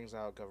questions. It brings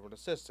out government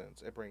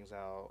assistance. It brings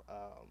out,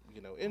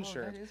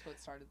 insurance. That is what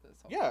started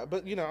this whole Yeah,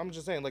 but, I'm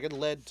just saying, like, it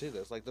led to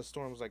this. Like, the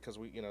storm was, like, because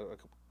we,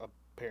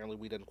 apparently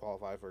we didn't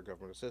qualify for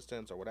government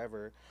assistance or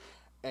whatever.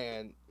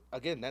 And,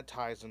 again, that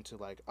ties into,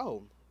 like,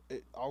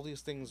 all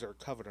these things are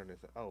covered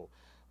underneath it. Oh,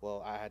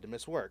 well, I had to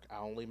miss work. I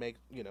only make,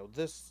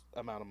 this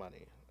amount of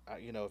money.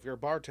 If you're a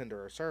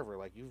bartender or a server,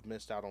 like, you've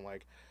missed out on,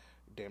 like,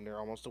 damn near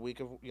almost a week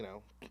of,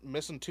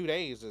 missing 2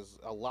 days is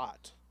a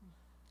lot.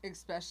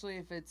 Especially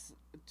if it's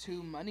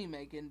 2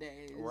 money-making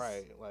days.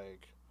 Right,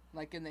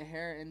 like in the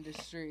hair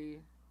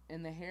industry.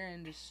 In the hair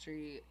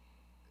industry,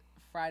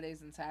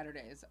 Fridays and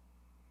Saturdays,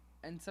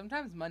 and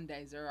sometimes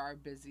Mondays are our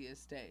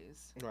busiest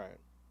days. Right.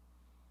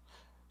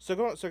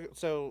 So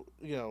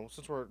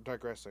since we're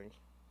digressing,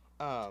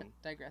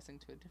 digressing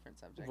to a different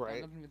subject. Right.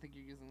 I don't even think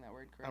you're using that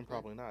word correctly. I'm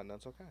probably not, and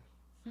that's okay.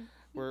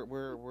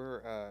 we're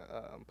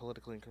a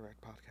politically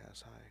incorrect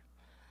podcast.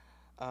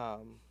 Hi.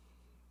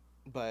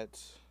 But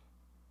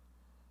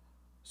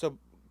so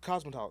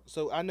cosmetology.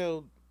 So I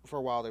know for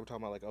a while they were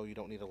talking about like, oh, you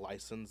don't need a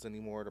license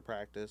anymore to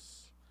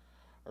practice,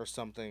 or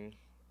something.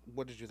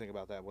 What did you think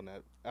about that? When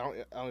that I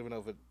don't even know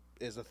if it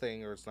is a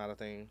thing or it's not a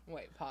thing.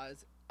 Wait,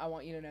 pause. I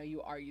want you to know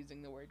you are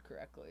using the word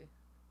correctly.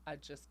 I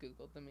just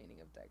Googled the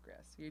meaning of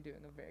digress. You're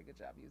doing a very good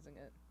job using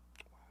it.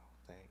 Wow,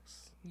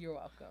 thanks. You're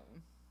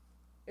welcome.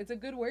 It's a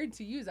good word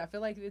to use. I feel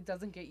like it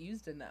doesn't get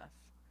used enough.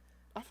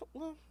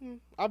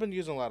 I've been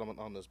using a lot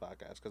on this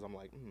podcast because I'm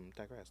like,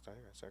 digress.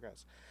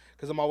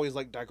 Because I'm always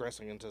like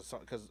digressing into some,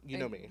 because you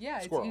know me. Yeah,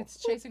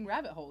 it's chasing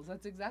rabbit holes.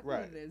 That's exactly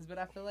what it is. But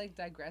I feel like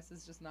digress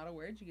is just not a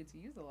word you get to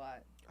use a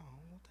lot. Oh,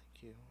 well,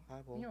 thank you. I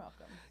will. You're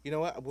welcome. You know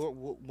what?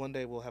 One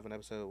day we'll have an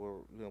episode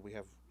where we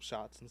have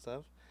shots and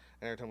stuff,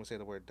 and every time we say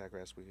the word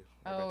digress,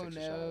 Oh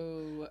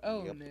no!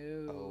 Oh yep.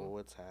 no! Oh,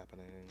 what's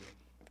happening?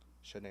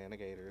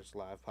 Shenanigators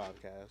live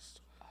podcast.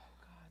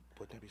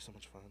 Wouldn't that be so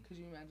much fun? Could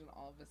you imagine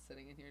all of us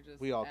sitting in here just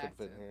we all could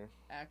fit in here.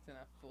 Acting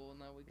a fool.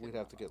 No, we couldn't. We'd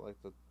have to get like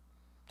the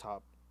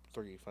top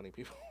 3 funny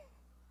people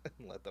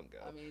and let them go.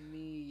 I mean, me,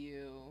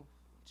 you,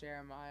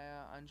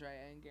 Jeremiah, Andre,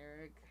 and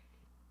Garrick.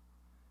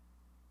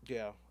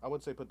 Yeah, I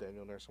would say put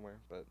Daniel in there somewhere,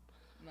 but...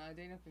 Nah,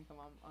 Daniel can come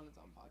on his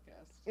own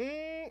podcast.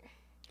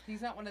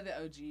 He's not one of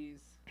the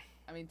OGs.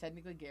 I mean,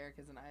 technically Garrick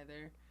isn't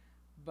either,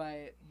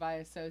 but by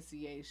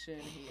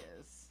association, he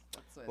is.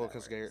 That's the way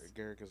because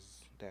Garrick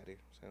is daddy,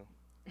 so...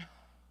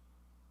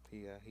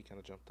 He kind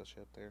of jumped the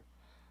ship there,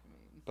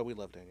 but we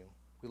love Daniel.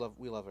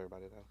 We love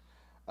everybody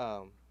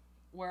though.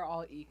 We're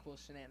all equal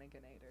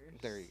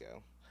shenaniganators. There you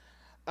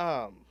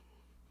go.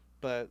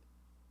 But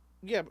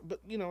yeah, but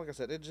like I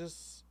said, it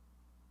just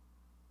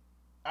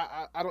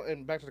I don't.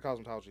 And back to the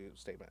cosmetology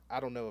statement, I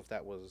don't know if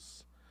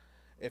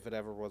it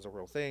ever was a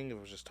real thing. If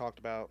it was just talked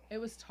about. It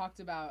was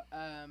talked about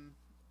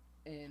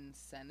in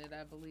Senate,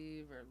 I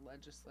believe, or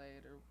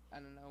legislate, or I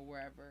don't know,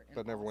 wherever.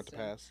 But never went to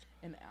pass.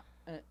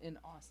 In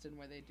Austin,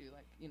 where they do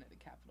the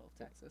capital of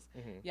Texas.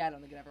 Mm-hmm. Yeah, I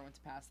don't think it ever went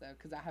to pass though,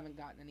 because I haven't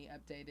gotten any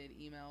updated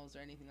emails or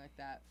anything like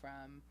that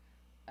from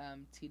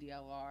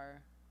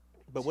TDLR.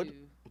 But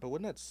wouldn't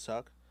that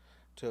suck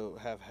to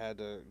have had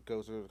to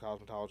go through the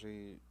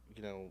cosmetology,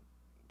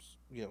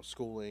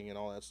 schooling and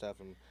all that stuff?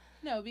 And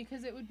no,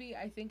 because it would be.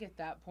 I think at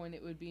that point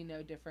it would be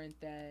no different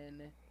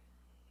than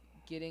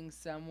getting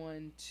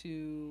someone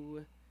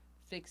to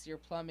fix your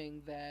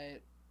plumbing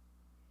that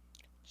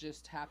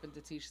just happened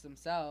to teach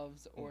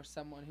themselves, or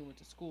someone who went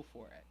to school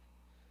for it.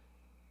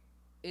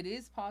 It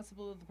is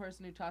possible that the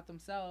person who taught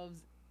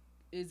themselves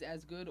is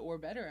as good or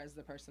better as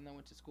the person that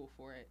went to school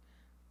for it,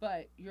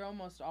 but you're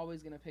almost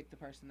always going to pick the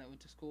person that went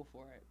to school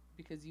for it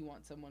because you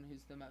want someone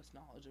who's the most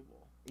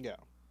knowledgeable. Yeah,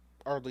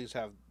 or at least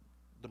have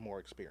the more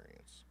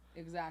experience.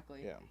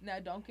 Exactly. Yeah. Now,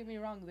 don't get me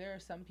wrong, there are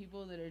some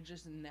people that are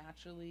just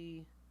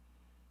naturally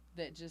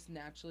that just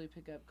naturally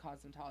pick up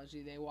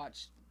cosmetology. They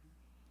watch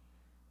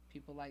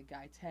people like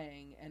Guy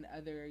Tang and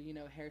other,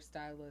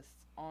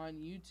 hairstylists on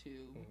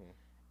YouTube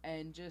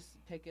and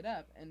just pick it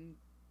up. And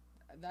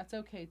that's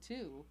okay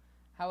too.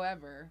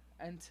 However,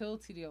 until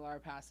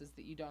TDLR passes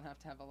that you don't have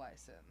to have a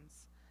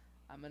license,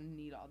 I'm going to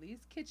need all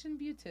these kitchen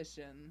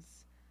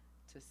beauticians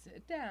to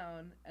sit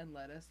down and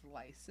let us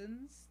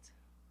licensed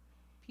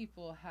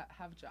people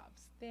have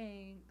jobs.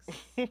 Thanks.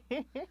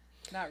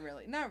 Not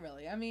really.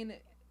 I mean,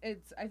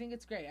 I think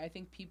it's great. I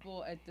think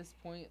people at this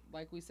point,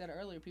 like we said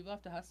earlier, people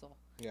have to hustle.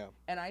 Yeah.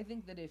 And I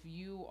think that if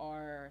you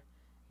are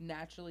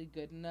naturally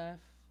good enough,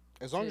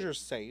 as long as you're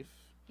safe.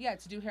 Yeah,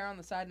 to do hair on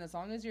the side, and as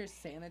long as you're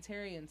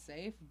sanitary and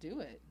safe, do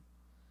it.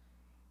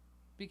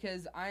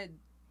 Because I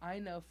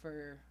know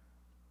for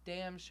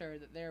damn sure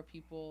that there are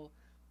people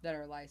that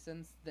are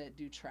licensed that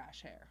do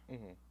trash hair.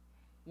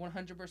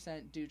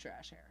 100% do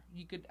trash hair.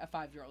 A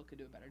 5-year-old could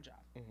do a better job.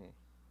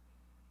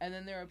 And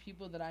then there are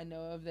people that I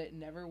know of that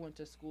never went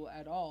to school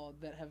at all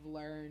that have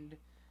learned,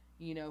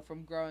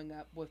 from growing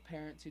up with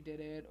parents who did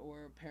it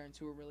or parents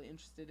who were really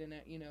interested in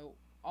it,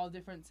 all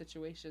different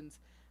situations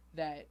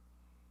that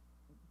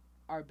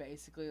are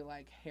basically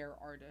like hair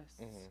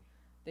artists.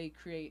 They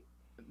create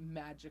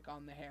magic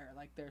on the hair.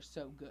 Like, they're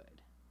so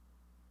good.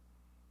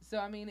 So,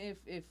 I mean,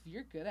 if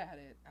you're good at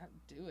it,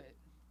 do it.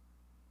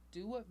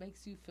 Do what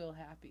makes you feel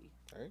happy.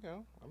 There you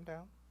go.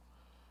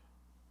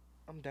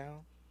 I'm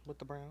down with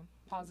the brown.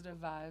 Positive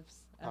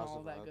vibes and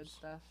all that good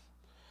stuff.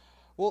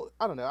 Well,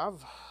 I don't know.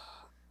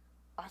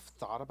 I've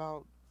thought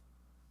about,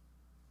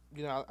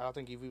 I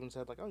think you've even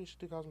said, like, oh, you should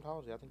do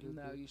cosmetology. I think you.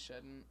 No, you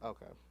shouldn't.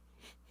 Okay.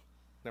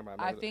 Never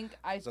mind. I think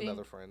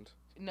another friend.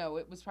 No,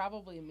 it was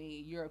probably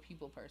me. You're a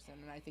people person,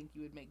 and I think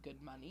you would make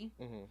good money.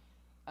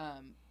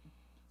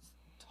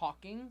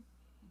 Talking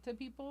to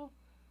people,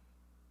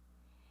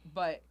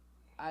 but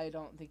I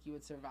don't think you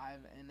would survive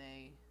in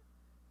a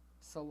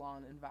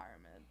salon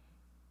environment.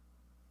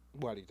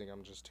 Why do you think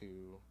I'm just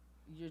too?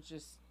 You're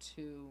just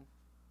too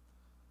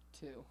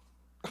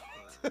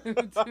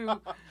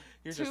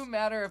You're too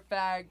matter of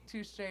fact,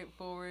 too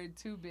straightforward,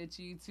 too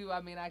bitchy, I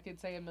mean, I could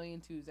say a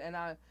million twos, and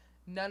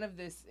none of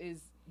this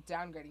is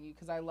downgrading you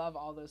because I love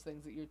all those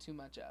things that you're too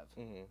much of.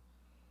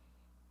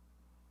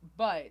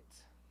 But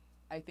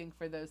I think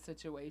for those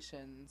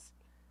situations,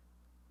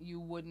 you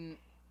wouldn't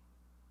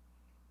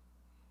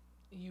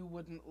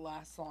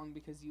last long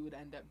because you would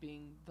end up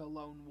being the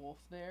lone wolf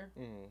there.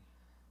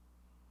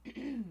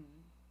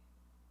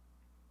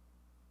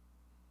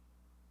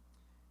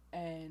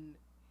 And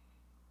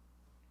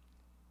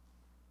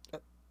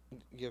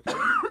you okay?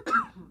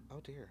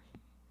 Oh dear.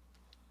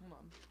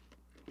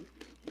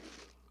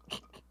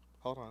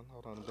 Hold on.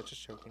 Hold on. The bitch is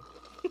choking.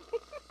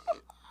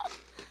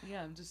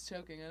 Yeah, I'm just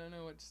choking. I don't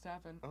know what just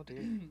happened. Oh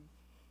dear.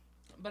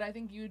 But I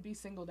think you would be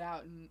singled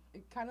out, and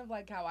kind of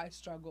like how I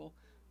struggle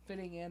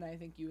fitting in. I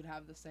think you would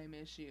have the same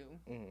issue.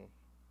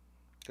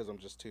 Because I'm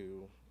just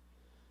too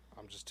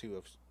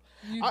of.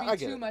 You'd be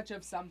too much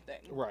of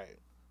something. Right.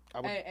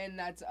 And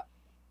that's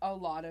a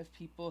lot of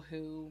people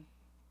who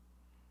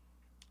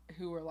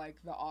are like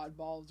the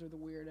oddballs or the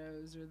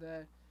weirdos or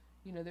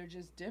they're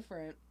just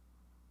different,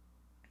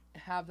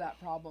 have that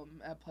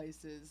problem at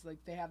places.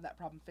 Like, they have that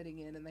problem fitting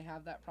in, and they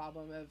have that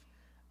problem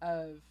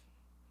of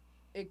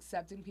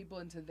accepting people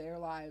into their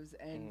lives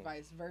and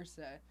vice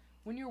versa.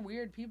 When you're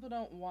weird, people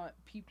don't want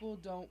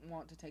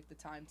to take the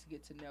time to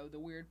get to know the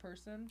weird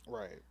person.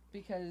 Right.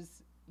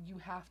 Because you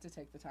have to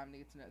take the time to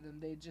get to know them.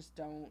 They just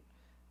don't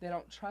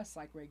trust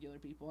like regular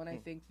people. And I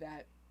think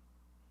that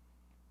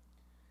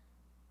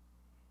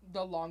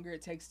the longer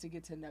it takes to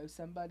get to know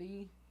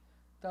somebody,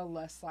 the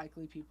less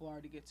likely people are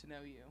to get to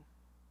know you.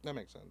 That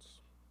makes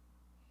sense.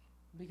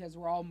 Because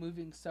we're all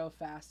moving so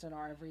fast in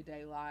our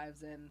everyday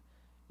lives, and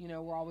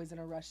we're always in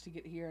a rush to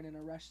get here and in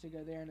a rush to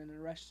go there and in a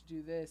rush to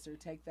do this or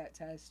take that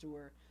test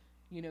or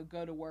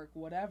go to work,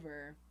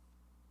 whatever.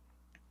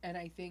 And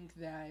I think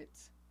that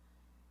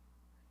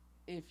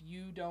if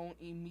you don't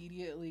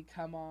immediately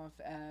come off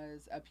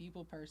as a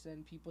people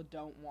person, people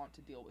don't want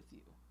to deal with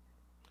you.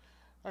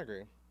 I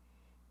agree.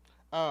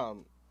 I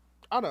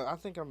don't know. I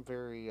think I'm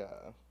very.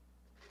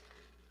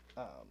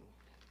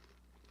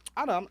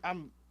 I don't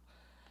know.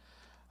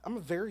 I'm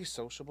very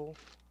sociable.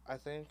 I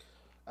think,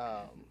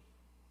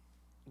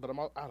 but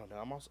I don't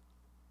know.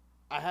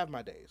 I have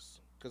my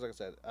days because, like I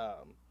said,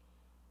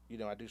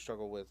 I do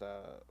struggle with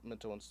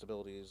mental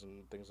instabilities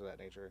and things of that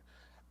nature.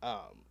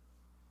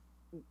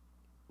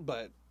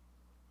 But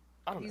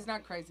I don't know. He's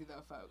not crazy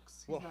though,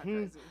 folks. He's not crazy.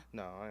 crazy.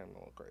 No, I am a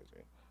little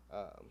crazy.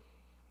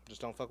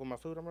 Just don't fuck with my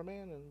food. I'm a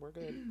man, and we're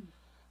good.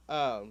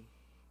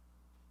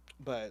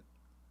 But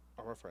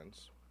our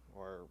friends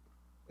or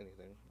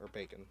anything or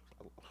bacon.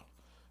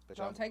 Bitch,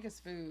 don't take his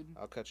food.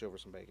 I'll cut you over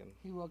some bacon.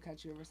 He will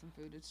cut you over some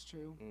food. It's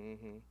true.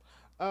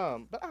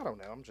 But I don't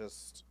know. I'm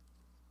just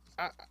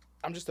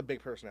a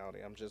big personality.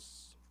 I'm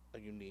just a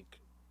unique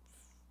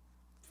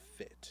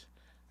fit,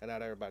 and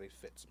not everybody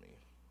fits me.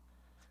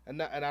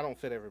 And I don't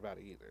fit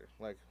everybody either.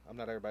 Like, I'm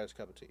not everybody's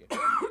cup of tea.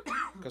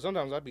 Because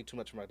sometimes I'd be too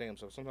much for my damn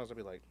self. Sometimes I'd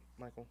be like,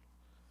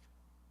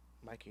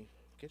 Mikey,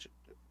 get your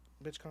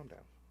bitch, calm down.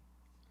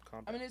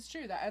 Calm I down. mean, it's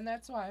true that, and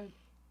that's why,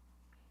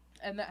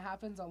 and that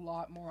happens a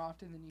lot more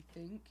often than you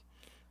think.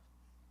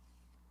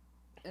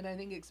 And I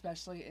think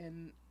especially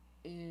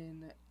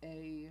in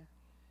a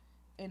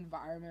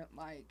environment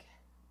like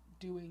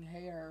doing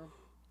hair,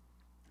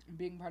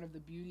 being part of the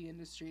beauty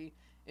industry,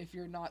 if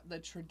you're not the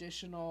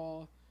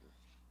traditional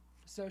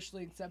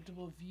socially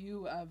acceptable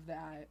view of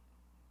that,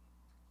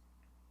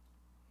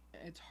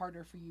 it's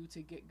harder for you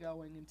to get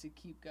going and to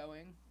keep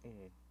going.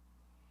 Mm-hmm.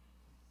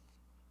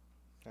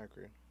 I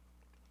agree.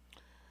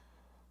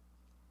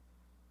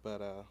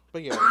 But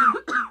yeah,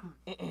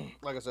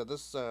 like I said,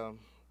 this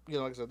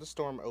like I said, this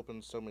storm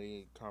opens so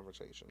many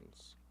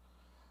conversations.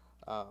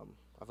 I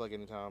feel like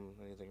anytime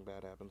anything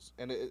bad happens,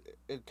 and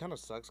it kind of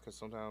sucks because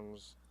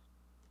sometimes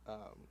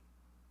um,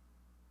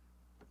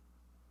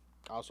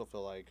 I also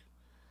feel like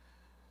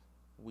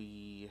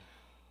we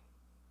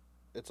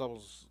it's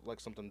almost like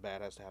something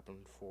bad has to happen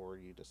for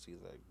you to see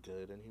the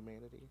good in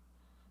humanity.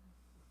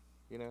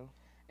 You know,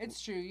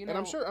 It's true, and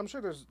I'm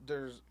sure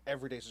there's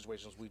everyday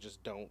situations we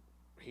just don't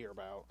hear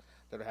about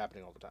that are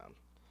happening all the time.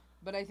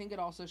 but I think it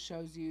also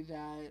shows you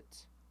that,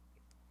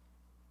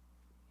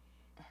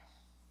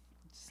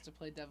 just to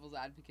play devil's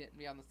advocate and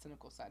be on the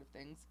cynical side of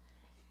things,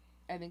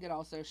 I think it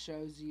also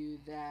shows you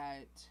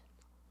that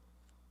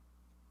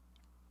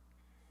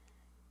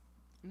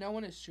no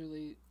one is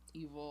truly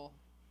evil.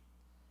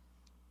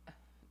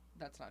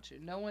 That's not true.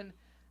 No one.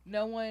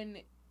 I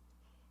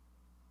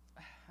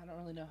don't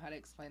really know how to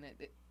explain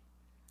it.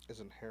 Is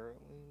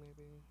inherently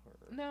maybe or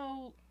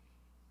No.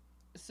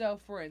 So,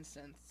 for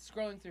instance,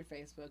 scrolling through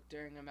Facebook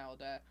during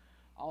Imelda,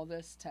 all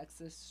this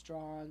Texas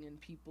strong and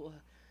people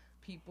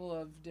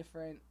of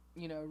different,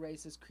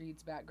 races,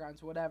 creeds,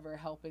 backgrounds, whatever,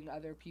 helping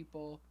other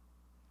people,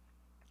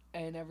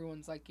 and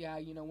everyone's like, yeah,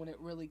 when it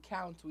really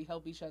counts, we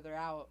help each other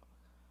out.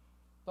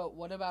 But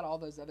what about all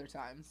those other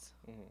times?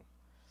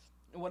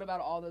 mm-hmm. What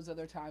about all those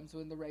other times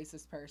when the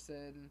racist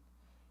person,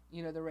 the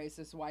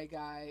racist white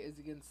guy is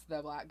against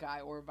the black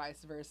guy, or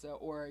vice versa,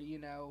 or,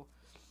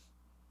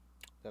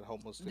 That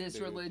homeless this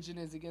dude. religion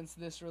is against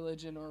this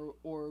religion,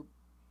 or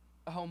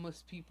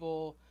homeless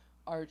people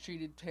are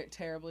treated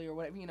terribly, or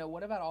whatever.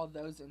 What about all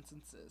those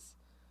instances?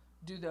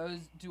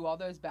 Do all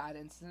those bad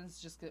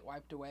instances just get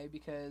wiped away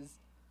because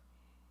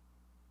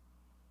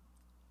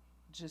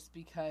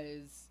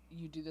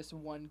you do this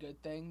one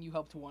good thing, you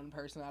helped one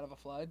person out of a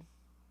flood?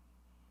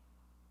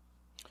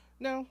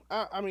 No,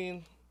 I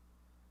mean,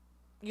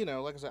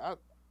 like I said,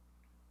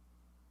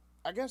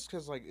 I guess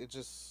because like it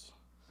just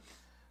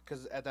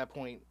because at that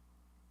point,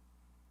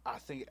 I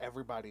think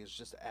everybody is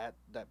just at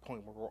that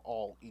point where we're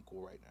all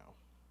equal right now,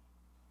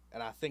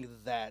 and I think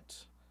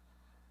that's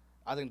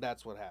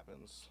what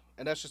happens,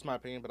 and that's just my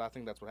opinion, but I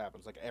think that's what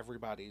happens. Like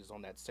everybody's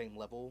on that same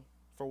level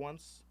for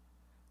once,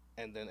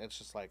 and then it's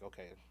just like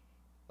okay,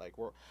 like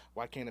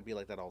why can't it be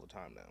like that all the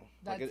time now?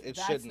 Like it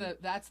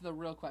shouldn't. That's the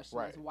real question.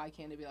 Right. Is why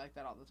can't it be like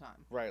that all the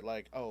time? Right,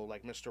 like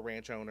like Mr.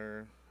 Ranch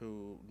owner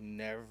who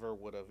never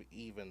would have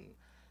even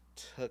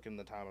taken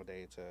the time of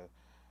day to,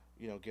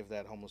 give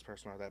that homeless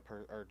person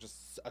or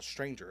just a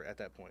stranger at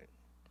that point.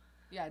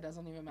 Yeah, it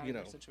doesn't even matter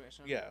their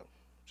situation. Yeah,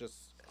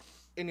 just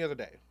any other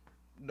day,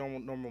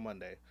 normal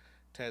Monday.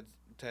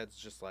 Ted's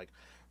just like,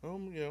 blah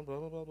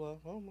blah blah blah.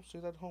 Oh, see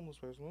that homeless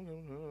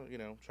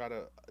person. Try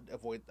to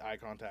avoid eye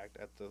contact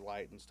at the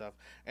light and stuff.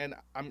 And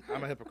I'm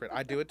a hypocrite.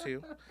 I do it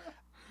too.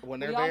 When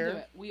they're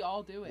there, we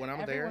all do it. When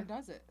I'm Everyone there,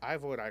 does it. I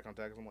avoid eye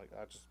contact. I'm like,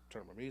 I just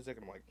turn on my music,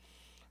 and I'm like,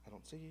 I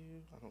don't see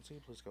you. I don't see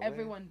you. Please go away.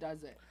 Everyone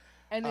does it,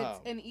 and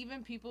and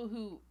even people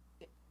who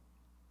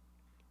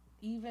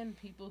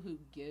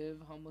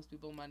give homeless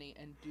people money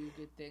and do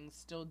good things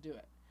still do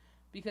it,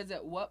 because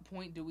at what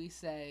point do we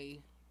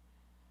say,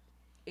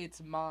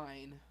 it's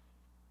mine,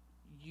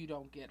 you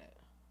don't get it?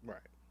 Right,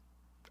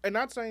 and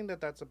not saying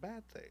that that's a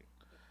bad thing.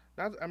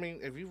 I mean,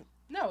 if you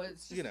no,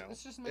 it's just,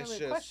 it's just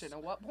merely a question.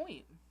 At what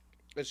point?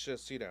 It's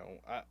just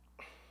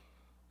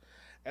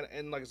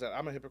and like I said,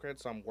 I'm a hypocrite,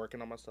 so I'm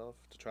working on myself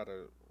to try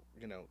to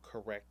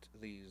correct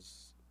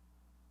these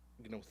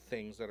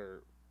things that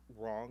are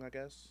wrong, I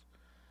guess,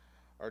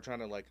 or trying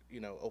to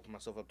open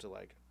myself up to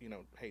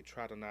hey,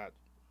 try not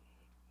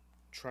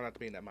to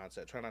be in that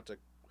mindset. Try not to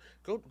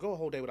go a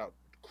whole day without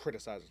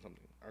criticizing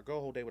something, or go a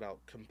whole day without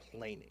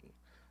complaining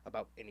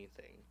about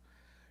anything.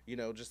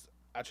 Just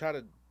I try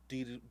to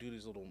do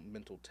these little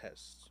mental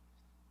tests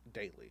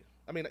daily.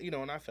 I mean,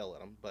 and I fail at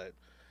them, but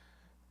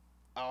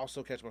I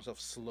also catch myself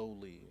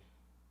slowly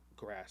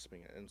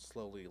grasping it and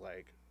slowly,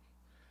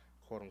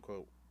 quote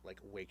unquote,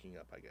 waking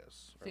up, I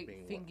guess, or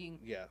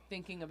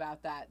thinking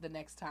about that the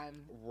next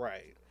time.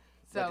 Right.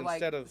 So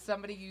instead of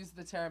somebody used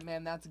the term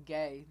 "man, that's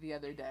gay" the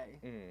other day,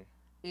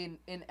 in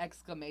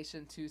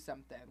exclamation to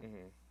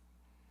something,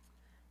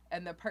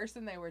 and the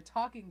person they were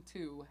talking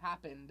to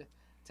happened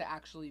to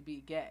actually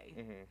be gay,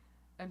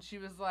 and she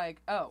was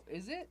like, "Oh,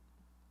 is it?"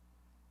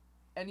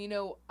 And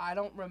I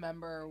don't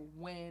remember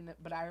when,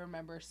 but I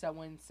remember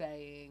someone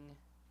saying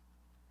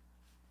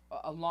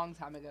a long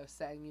time ago,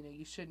 saying,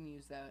 you shouldn't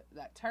use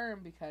that term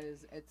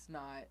because it's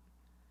not,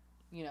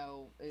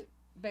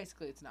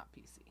 basically it's not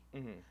PC.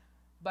 Mm-hmm.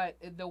 But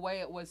the way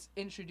it was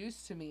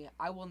introduced to me,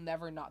 I will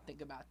never not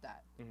think about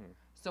that. Mm-hmm.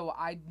 So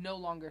I no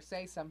longer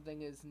say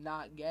something is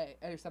not gay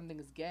or something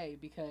is gay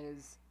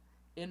because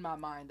in my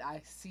mind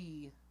I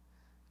see,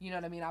 you know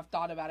what I mean? I've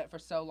thought about it for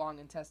so long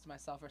and tested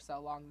myself for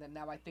so long that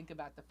now I think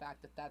about the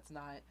fact that that's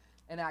not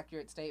an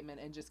accurate statement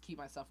and just keep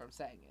myself from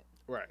saying it.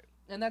 Right.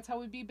 And that's how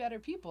we be better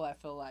people, I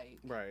feel like.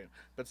 Right.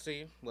 But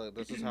see, look,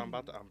 this is how I'm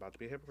about to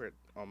be a hypocrite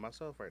on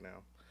myself right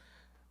now.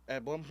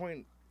 At one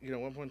point,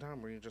 one point in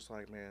time where you're just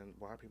like, man,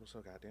 why are people so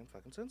goddamn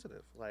fucking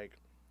sensitive? Like,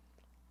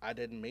 I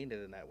didn't mean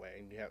it in that way.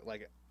 And you have,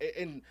 like,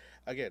 and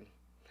again,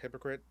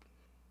 hypocrite.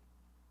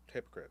 I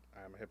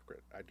am a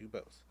hypocrite. I do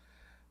both.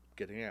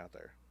 Getting it out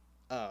there.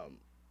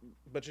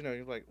 But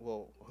you're like,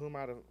 well, who am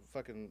I to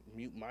fucking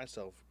mute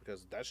myself?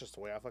 Because that's just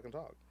the way I fucking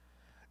talk.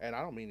 And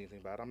I don't mean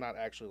anything bad. I'm not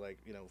actually like,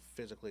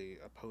 physically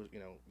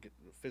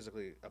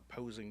physically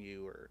opposing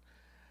you or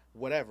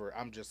whatever.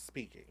 I'm just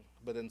speaking.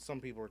 But then some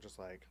people are just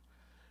like,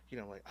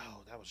 like,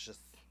 oh, that was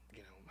just,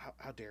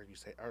 how dare you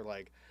say, or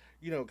like,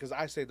 because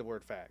I say the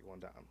word fag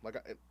one time. Like,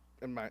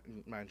 and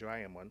mind you, I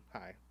am one.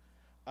 Hi.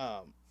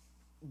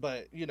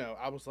 But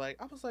I was like,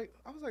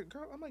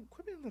 girl, I'm like,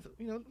 quit being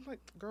I'm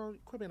like, girl,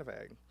 quit being a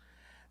fag.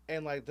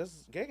 And like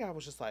this gay guy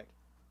was just like,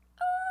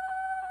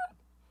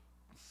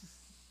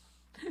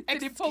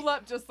 did he pull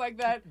up just like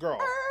that? Girl,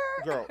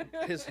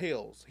 his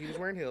heels. He was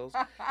wearing heels.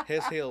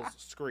 His heels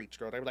screeched,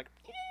 girl. They were like,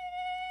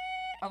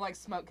 and like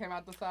smoke came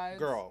out the sides.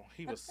 Girl,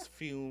 he was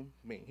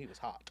fuming. He was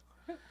hot.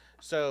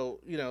 So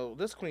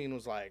this queen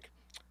was like,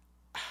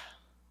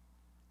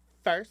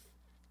 first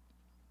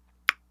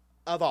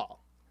of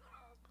all,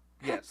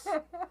 yes,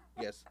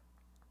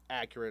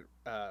 accurate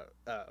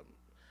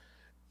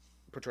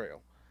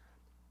portrayal.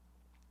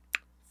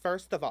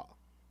 First of all,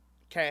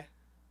 okay,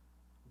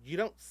 you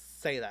don't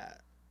say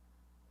that.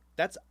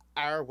 That's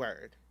our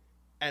word,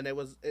 and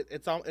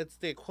it's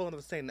the equivalent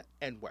of saying the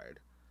N word.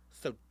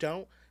 So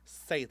don't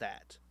say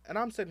that. And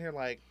I'm sitting here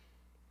like,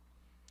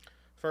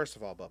 first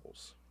of all,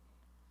 Bubbles,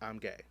 I'm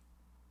gay.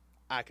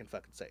 I can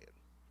fucking say it.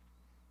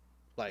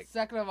 Like,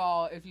 second of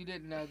all, if you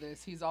didn't know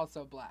this, he's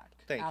also black,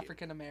 thank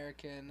African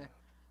American.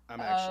 I'm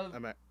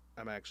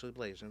actually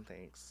Blasian.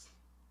 Thanks.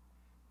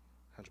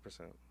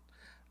 100%.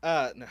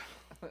 No.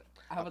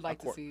 I would like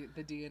to see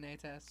the DNA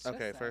test.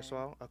 Okay, first of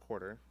all, a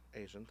quarter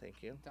Asian.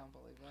 Thank you. Don't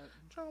believe it.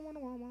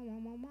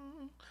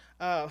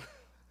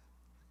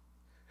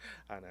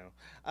 I know.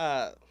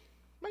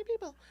 My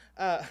people.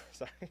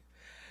 Sorry.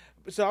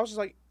 So I was just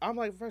like, I'm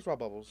like, first of all,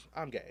 Bubbles,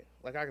 I'm gay.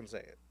 Like, I can say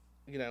it.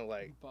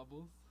 Like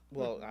Bubbles.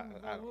 Well,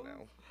 I don't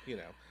know.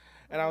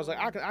 And I was like,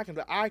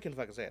 I can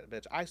fucking say it,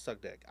 bitch. I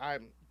suck dick. I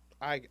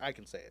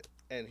can say it.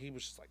 And he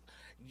was just like,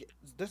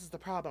 this is the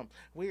problem.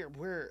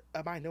 We're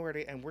a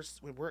minority and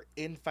we're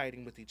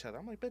infighting with each other.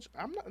 I'm like, bitch,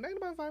 I'm not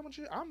anybody fighting with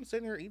you. I'm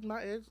sitting here eating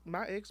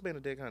my eggs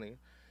Benedict, honey.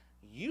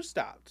 You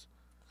stopped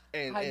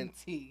and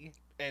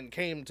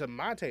came to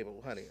my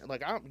table, honey.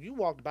 Like you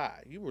walked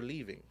by, you were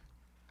leaving,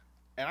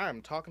 and I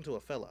am talking to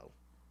a fellow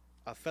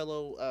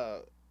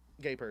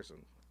gay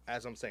person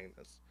as I'm saying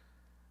this.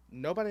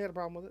 Nobody had a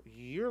problem with it.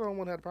 You're the only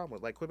one who had a problem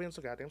with it. Like, quit being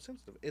so goddamn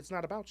sensitive. It's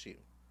not about you.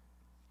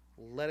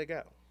 Let it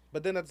go.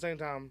 But then at the same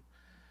time,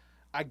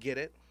 I get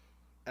it,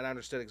 and I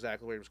understood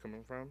exactly where he was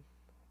coming from.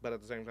 But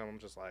at the same time, I'm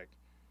just like,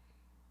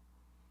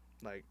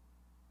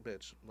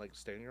 bitch, like,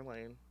 stay in your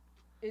lane.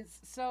 It's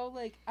so,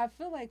 like, I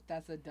feel like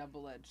that's a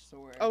double-edged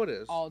sword. Oh, it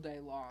is. All day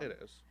long. It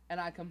is.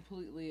 And I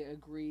completely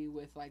agree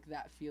with, like,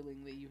 that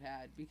feeling that you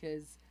had.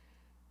 Because,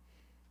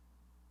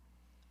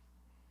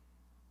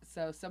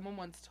 so someone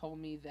once told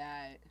me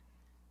that,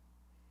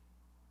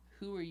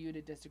 who are you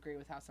to disagree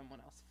with how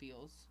someone else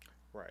feels?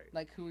 Right.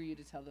 Like, who are you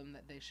to tell them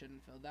that they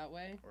shouldn't feel that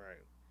way?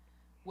 Right.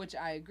 Which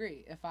I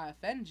agree. If I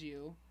offend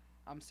you,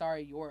 I'm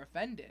sorry you're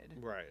offended.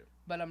 Right.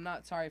 But I'm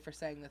not sorry for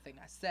saying the thing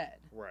I said.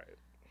 Right.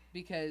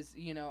 Because,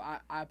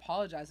 I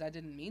apologize. I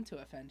didn't mean to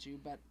offend you,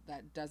 but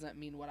that doesn't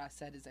mean what I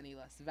said is any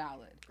less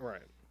valid.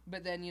 Right.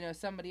 But then,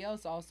 somebody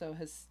else also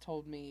has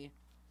told me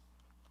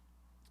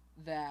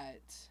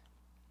that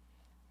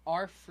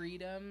our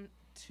freedom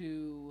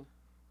to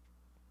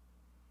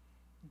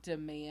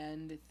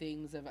demand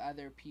things of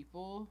other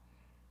people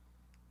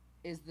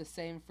is the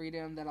same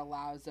freedom that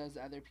allows those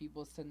other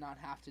peoples to not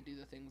have to do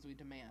the things we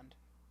demand.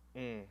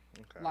 Okay.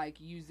 Like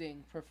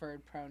using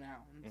preferred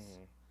pronouns.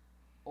 Mm-hmm.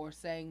 Or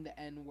saying the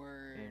N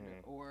word,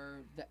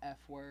 or the F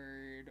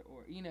word,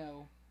 or,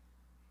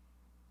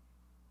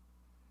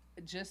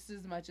 just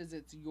as much as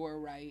it's your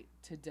right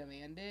to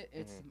demand it,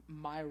 it's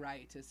my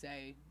right to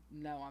say,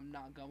 no, I'm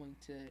not going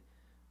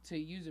to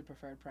use a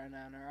preferred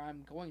pronoun, or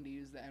I'm going to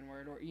use the N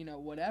word, or,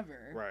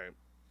 whatever. Right.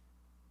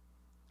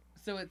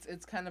 So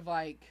it's kind of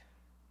like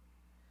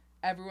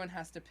everyone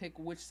has to pick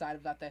which side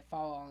of that they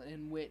fall on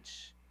in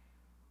which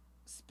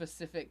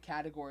specific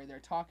category they're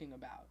talking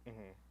about.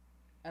 Mm-hmm.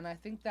 And I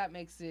think that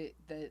makes it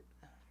that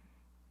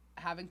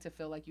having to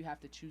feel like you have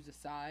to choose a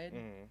side,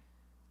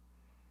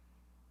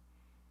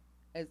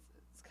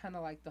 it's kind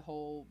of like the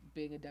whole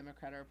being a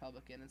Democrat or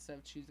Republican. Instead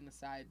of choosing a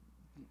side,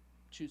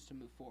 choose to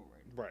move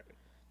forward. Right.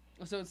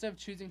 So instead of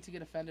choosing to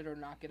get offended or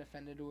not get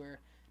offended or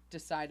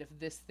decide if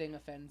this thing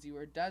offends you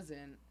or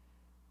doesn't,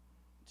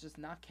 just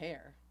not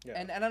care. Yeah.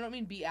 And I don't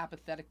mean be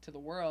apathetic to the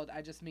world.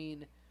 I just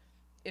mean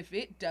if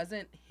it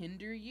doesn't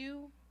hinder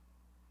you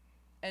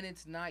and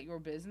it's not your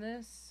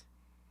business,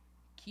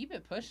 keep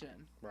it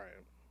pushing. Right.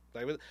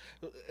 Like,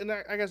 and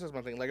I guess that's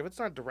my thing. Like, if it's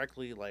not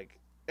directly like,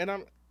 and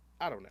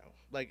I don't know.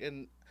 Like,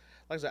 and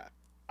like I said,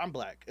 I'm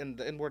black, and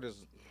the N word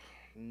is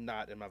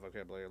not in my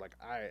vocabulary. Like,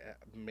 I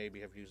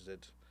maybe have used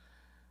it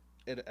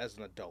as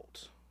an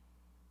adult,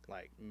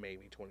 like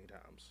maybe 20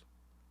 times.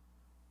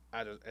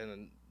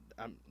 And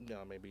I'm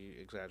maybe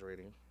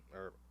exaggerating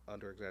or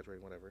under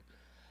exaggerating, whatever.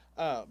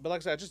 But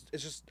like I said,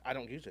 it's just I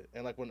don't use it.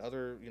 And like when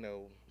other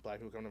black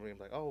people come to me and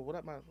be like, oh, what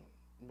up, my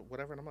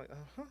whatever, and I'm like,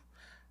 huh,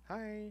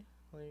 hi,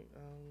 like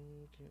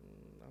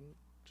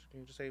can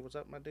you just say what's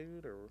up, my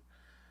dude, or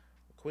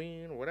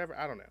queen, or whatever?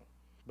 I don't know,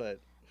 but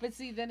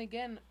see, then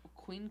again,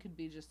 queen could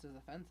be just as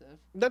offensive.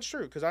 that's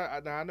true because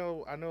I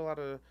know a lot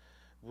of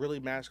really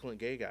masculine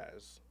gay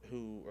guys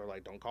who are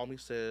like, don't call me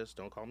sis,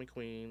 don't call me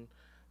queen.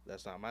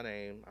 That's not my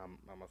name.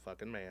 I'm a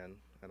fucking man,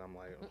 and I'm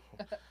like,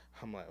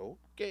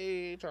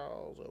 okay,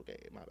 Charles,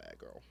 okay, my bad,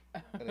 girl.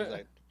 And he's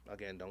like,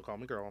 again, don't call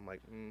me girl. I'm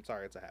like,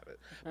 sorry, it's a habit.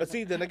 But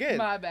see, then again,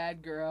 my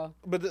bad, girl.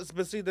 But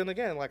see, then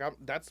again, like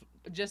that's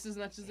just as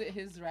much as it's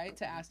his right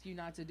to ask you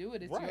not to do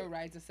it. It's right. Your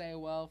right to say,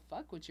 well,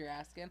 fuck what you're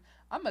asking.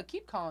 I'm gonna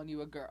keep calling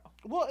you a girl.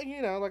 Well,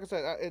 like I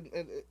said,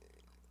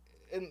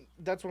 and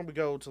that's when we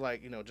go to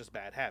like just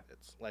bad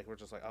habits. Like we're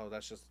just like, oh,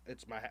 that's just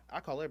it's my. I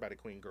call everybody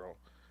queen, girl.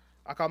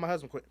 I call my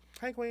husband queen.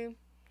 Hey, queen,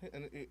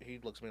 and he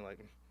looks at me like,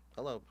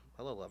 hello,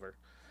 lover.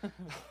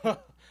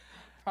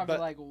 Probably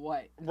like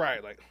what?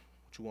 Right, like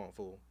what you want,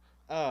 fool.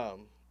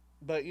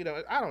 But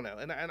I don't know,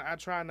 and I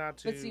try not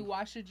to. But see,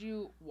 why should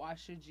you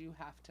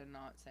have to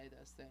not say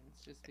those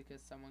things just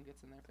because someone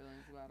gets in their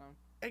feelings about them?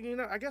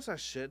 And I guess I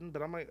shouldn't,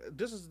 but I'm like,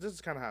 this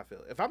is kind of how I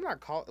feel. If I'm not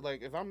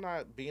if I'm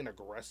not being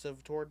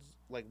aggressive towards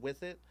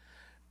with it,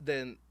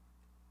 then,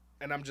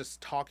 and I'm just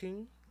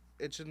talking,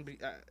 it shouldn't be.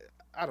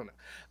 I don't know.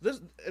 This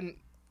and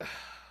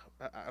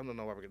I don't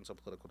know why we're getting so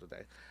political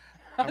today.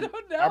 I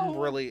don't know. I'm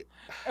really.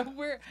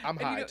 I'm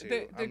high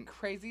too. The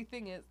crazy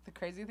thing is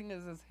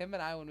him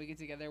and I, when we get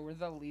together, we're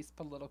the least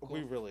political.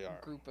 We really are.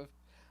 Group of,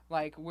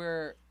 like,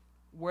 we're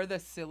the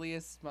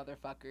silliest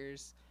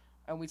motherfuckers,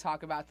 and we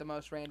talk about the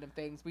most random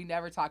things. We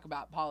never talk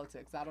about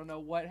politics. I don't know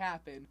what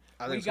happened.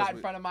 We got in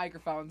front of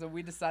microphones and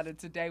we decided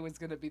today was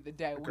going to be the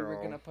day we were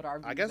going to put our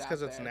views I guess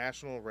because it's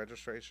National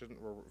Registration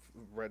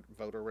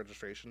Voter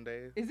Registration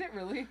Day. Is it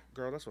really?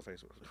 Girl, that's what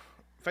Facebook is.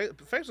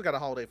 Facebook's got a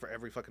holiday for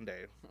every fucking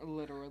day.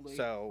 Literally.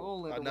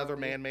 So another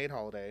man-made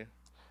holiday,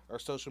 or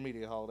social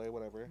media holiday,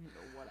 whatever.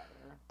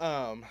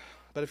 Whatever.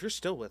 But if you're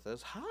still with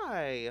us,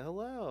 hi,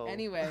 hello.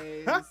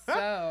 Anyways,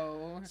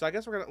 so I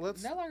guess we're gonna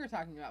no longer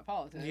talking about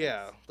politics.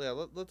 Yeah.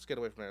 Let's get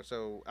away from there.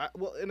 So,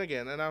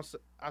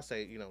 I'll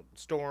say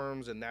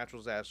storms and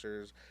natural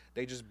disasters,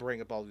 they just bring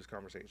up all these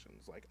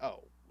conversations. Like,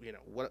 oh,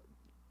 what,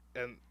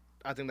 and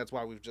I think that's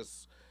why we've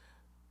just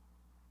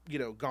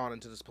gone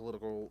into this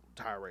political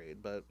tirade.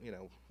 But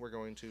we're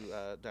going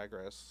to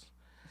digress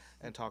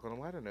and talk on a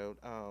lighter note.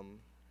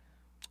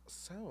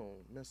 So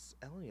Miss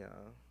Elia,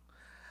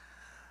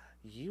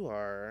 you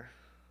are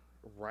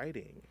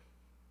writing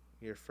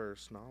your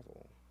first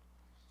novel.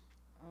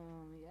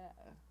 Yeah.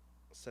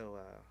 So,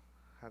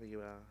 how do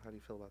you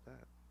feel about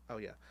that? Oh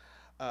yeah.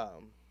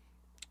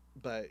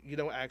 But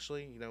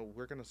actually,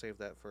 we're gonna save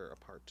that for a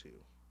part 2.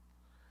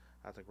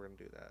 I think we're gonna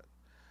do that.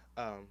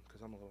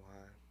 Because I'm a little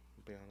high.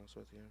 To be honest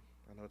with you,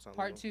 I know it's not.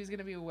 Part 2 is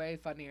gonna be way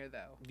funnier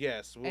though.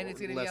 Yes. And it's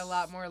gonna be a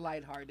lot more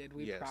lighthearted.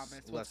 We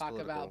promise. We'll talk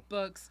about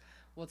books.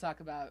 We'll talk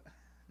about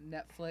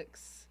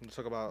Netflix. We'll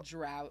talk about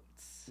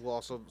droughts. We'll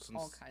also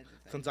all kinds of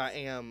things. Since I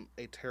am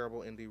a terrible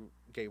indie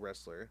gay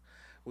wrestler,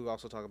 we will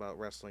also talk about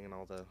wrestling and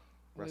all the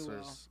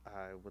wrestlers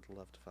I would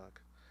love to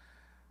fuck.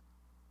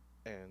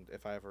 And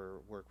if I ever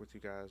work with you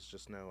guys,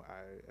 just know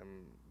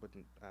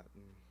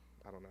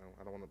I don't know.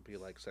 I don't want to be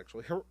like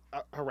sexually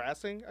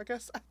harassing. I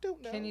guess I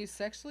don't know. Can you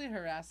sexually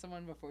harass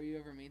someone before you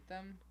ever meet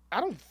them? I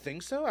don't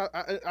think so.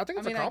 I think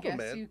it's a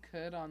compliment. I guess you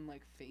could on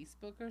like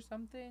Facebook or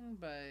something,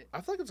 but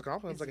I feel like it's a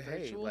compliment. It's like,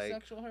 hey, like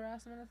sexual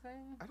harassment a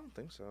thing? I don't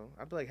think so.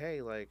 I'd be like,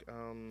 hey, like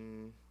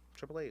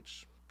Triple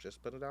H,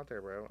 just put it out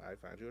there, bro. I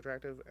find you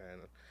attractive,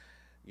 and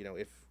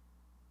if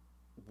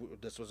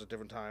this was a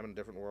different time and a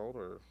different world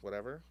or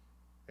whatever,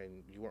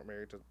 and you weren't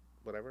married to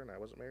whatever, and I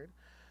wasn't married,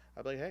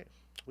 I'd be like, hey,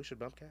 we should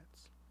bump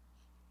cats.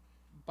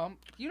 Bump?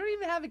 You don't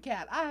even have a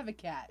cat. I have a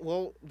cat.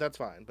 Well, that's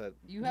fine, but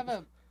you have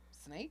a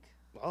snake?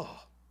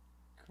 Oh,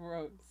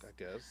 gross. I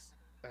guess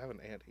I have an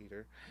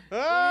anteater.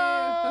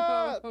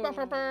 Ah!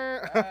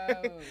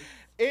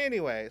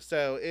 Anyway,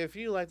 so if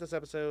you like this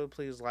episode,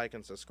 please like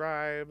and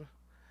subscribe.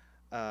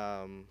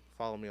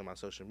 Follow me on my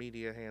social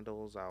media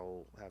handles.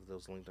 I'll have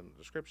those linked in the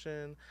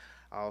description.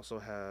 I also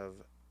have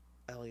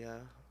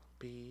Elia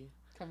B.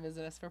 Come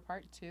visit us for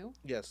part 2.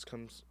 Yes,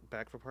 comes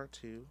back for part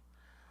 2.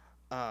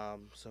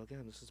 So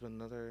again, this has been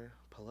another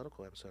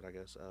political episode, I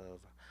guess, of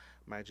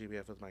My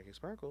GBF was Mikey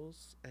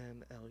Sparkles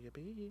and Elia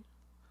B.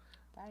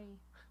 Bye.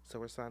 So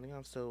we're signing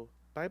off. So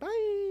bye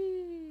bye.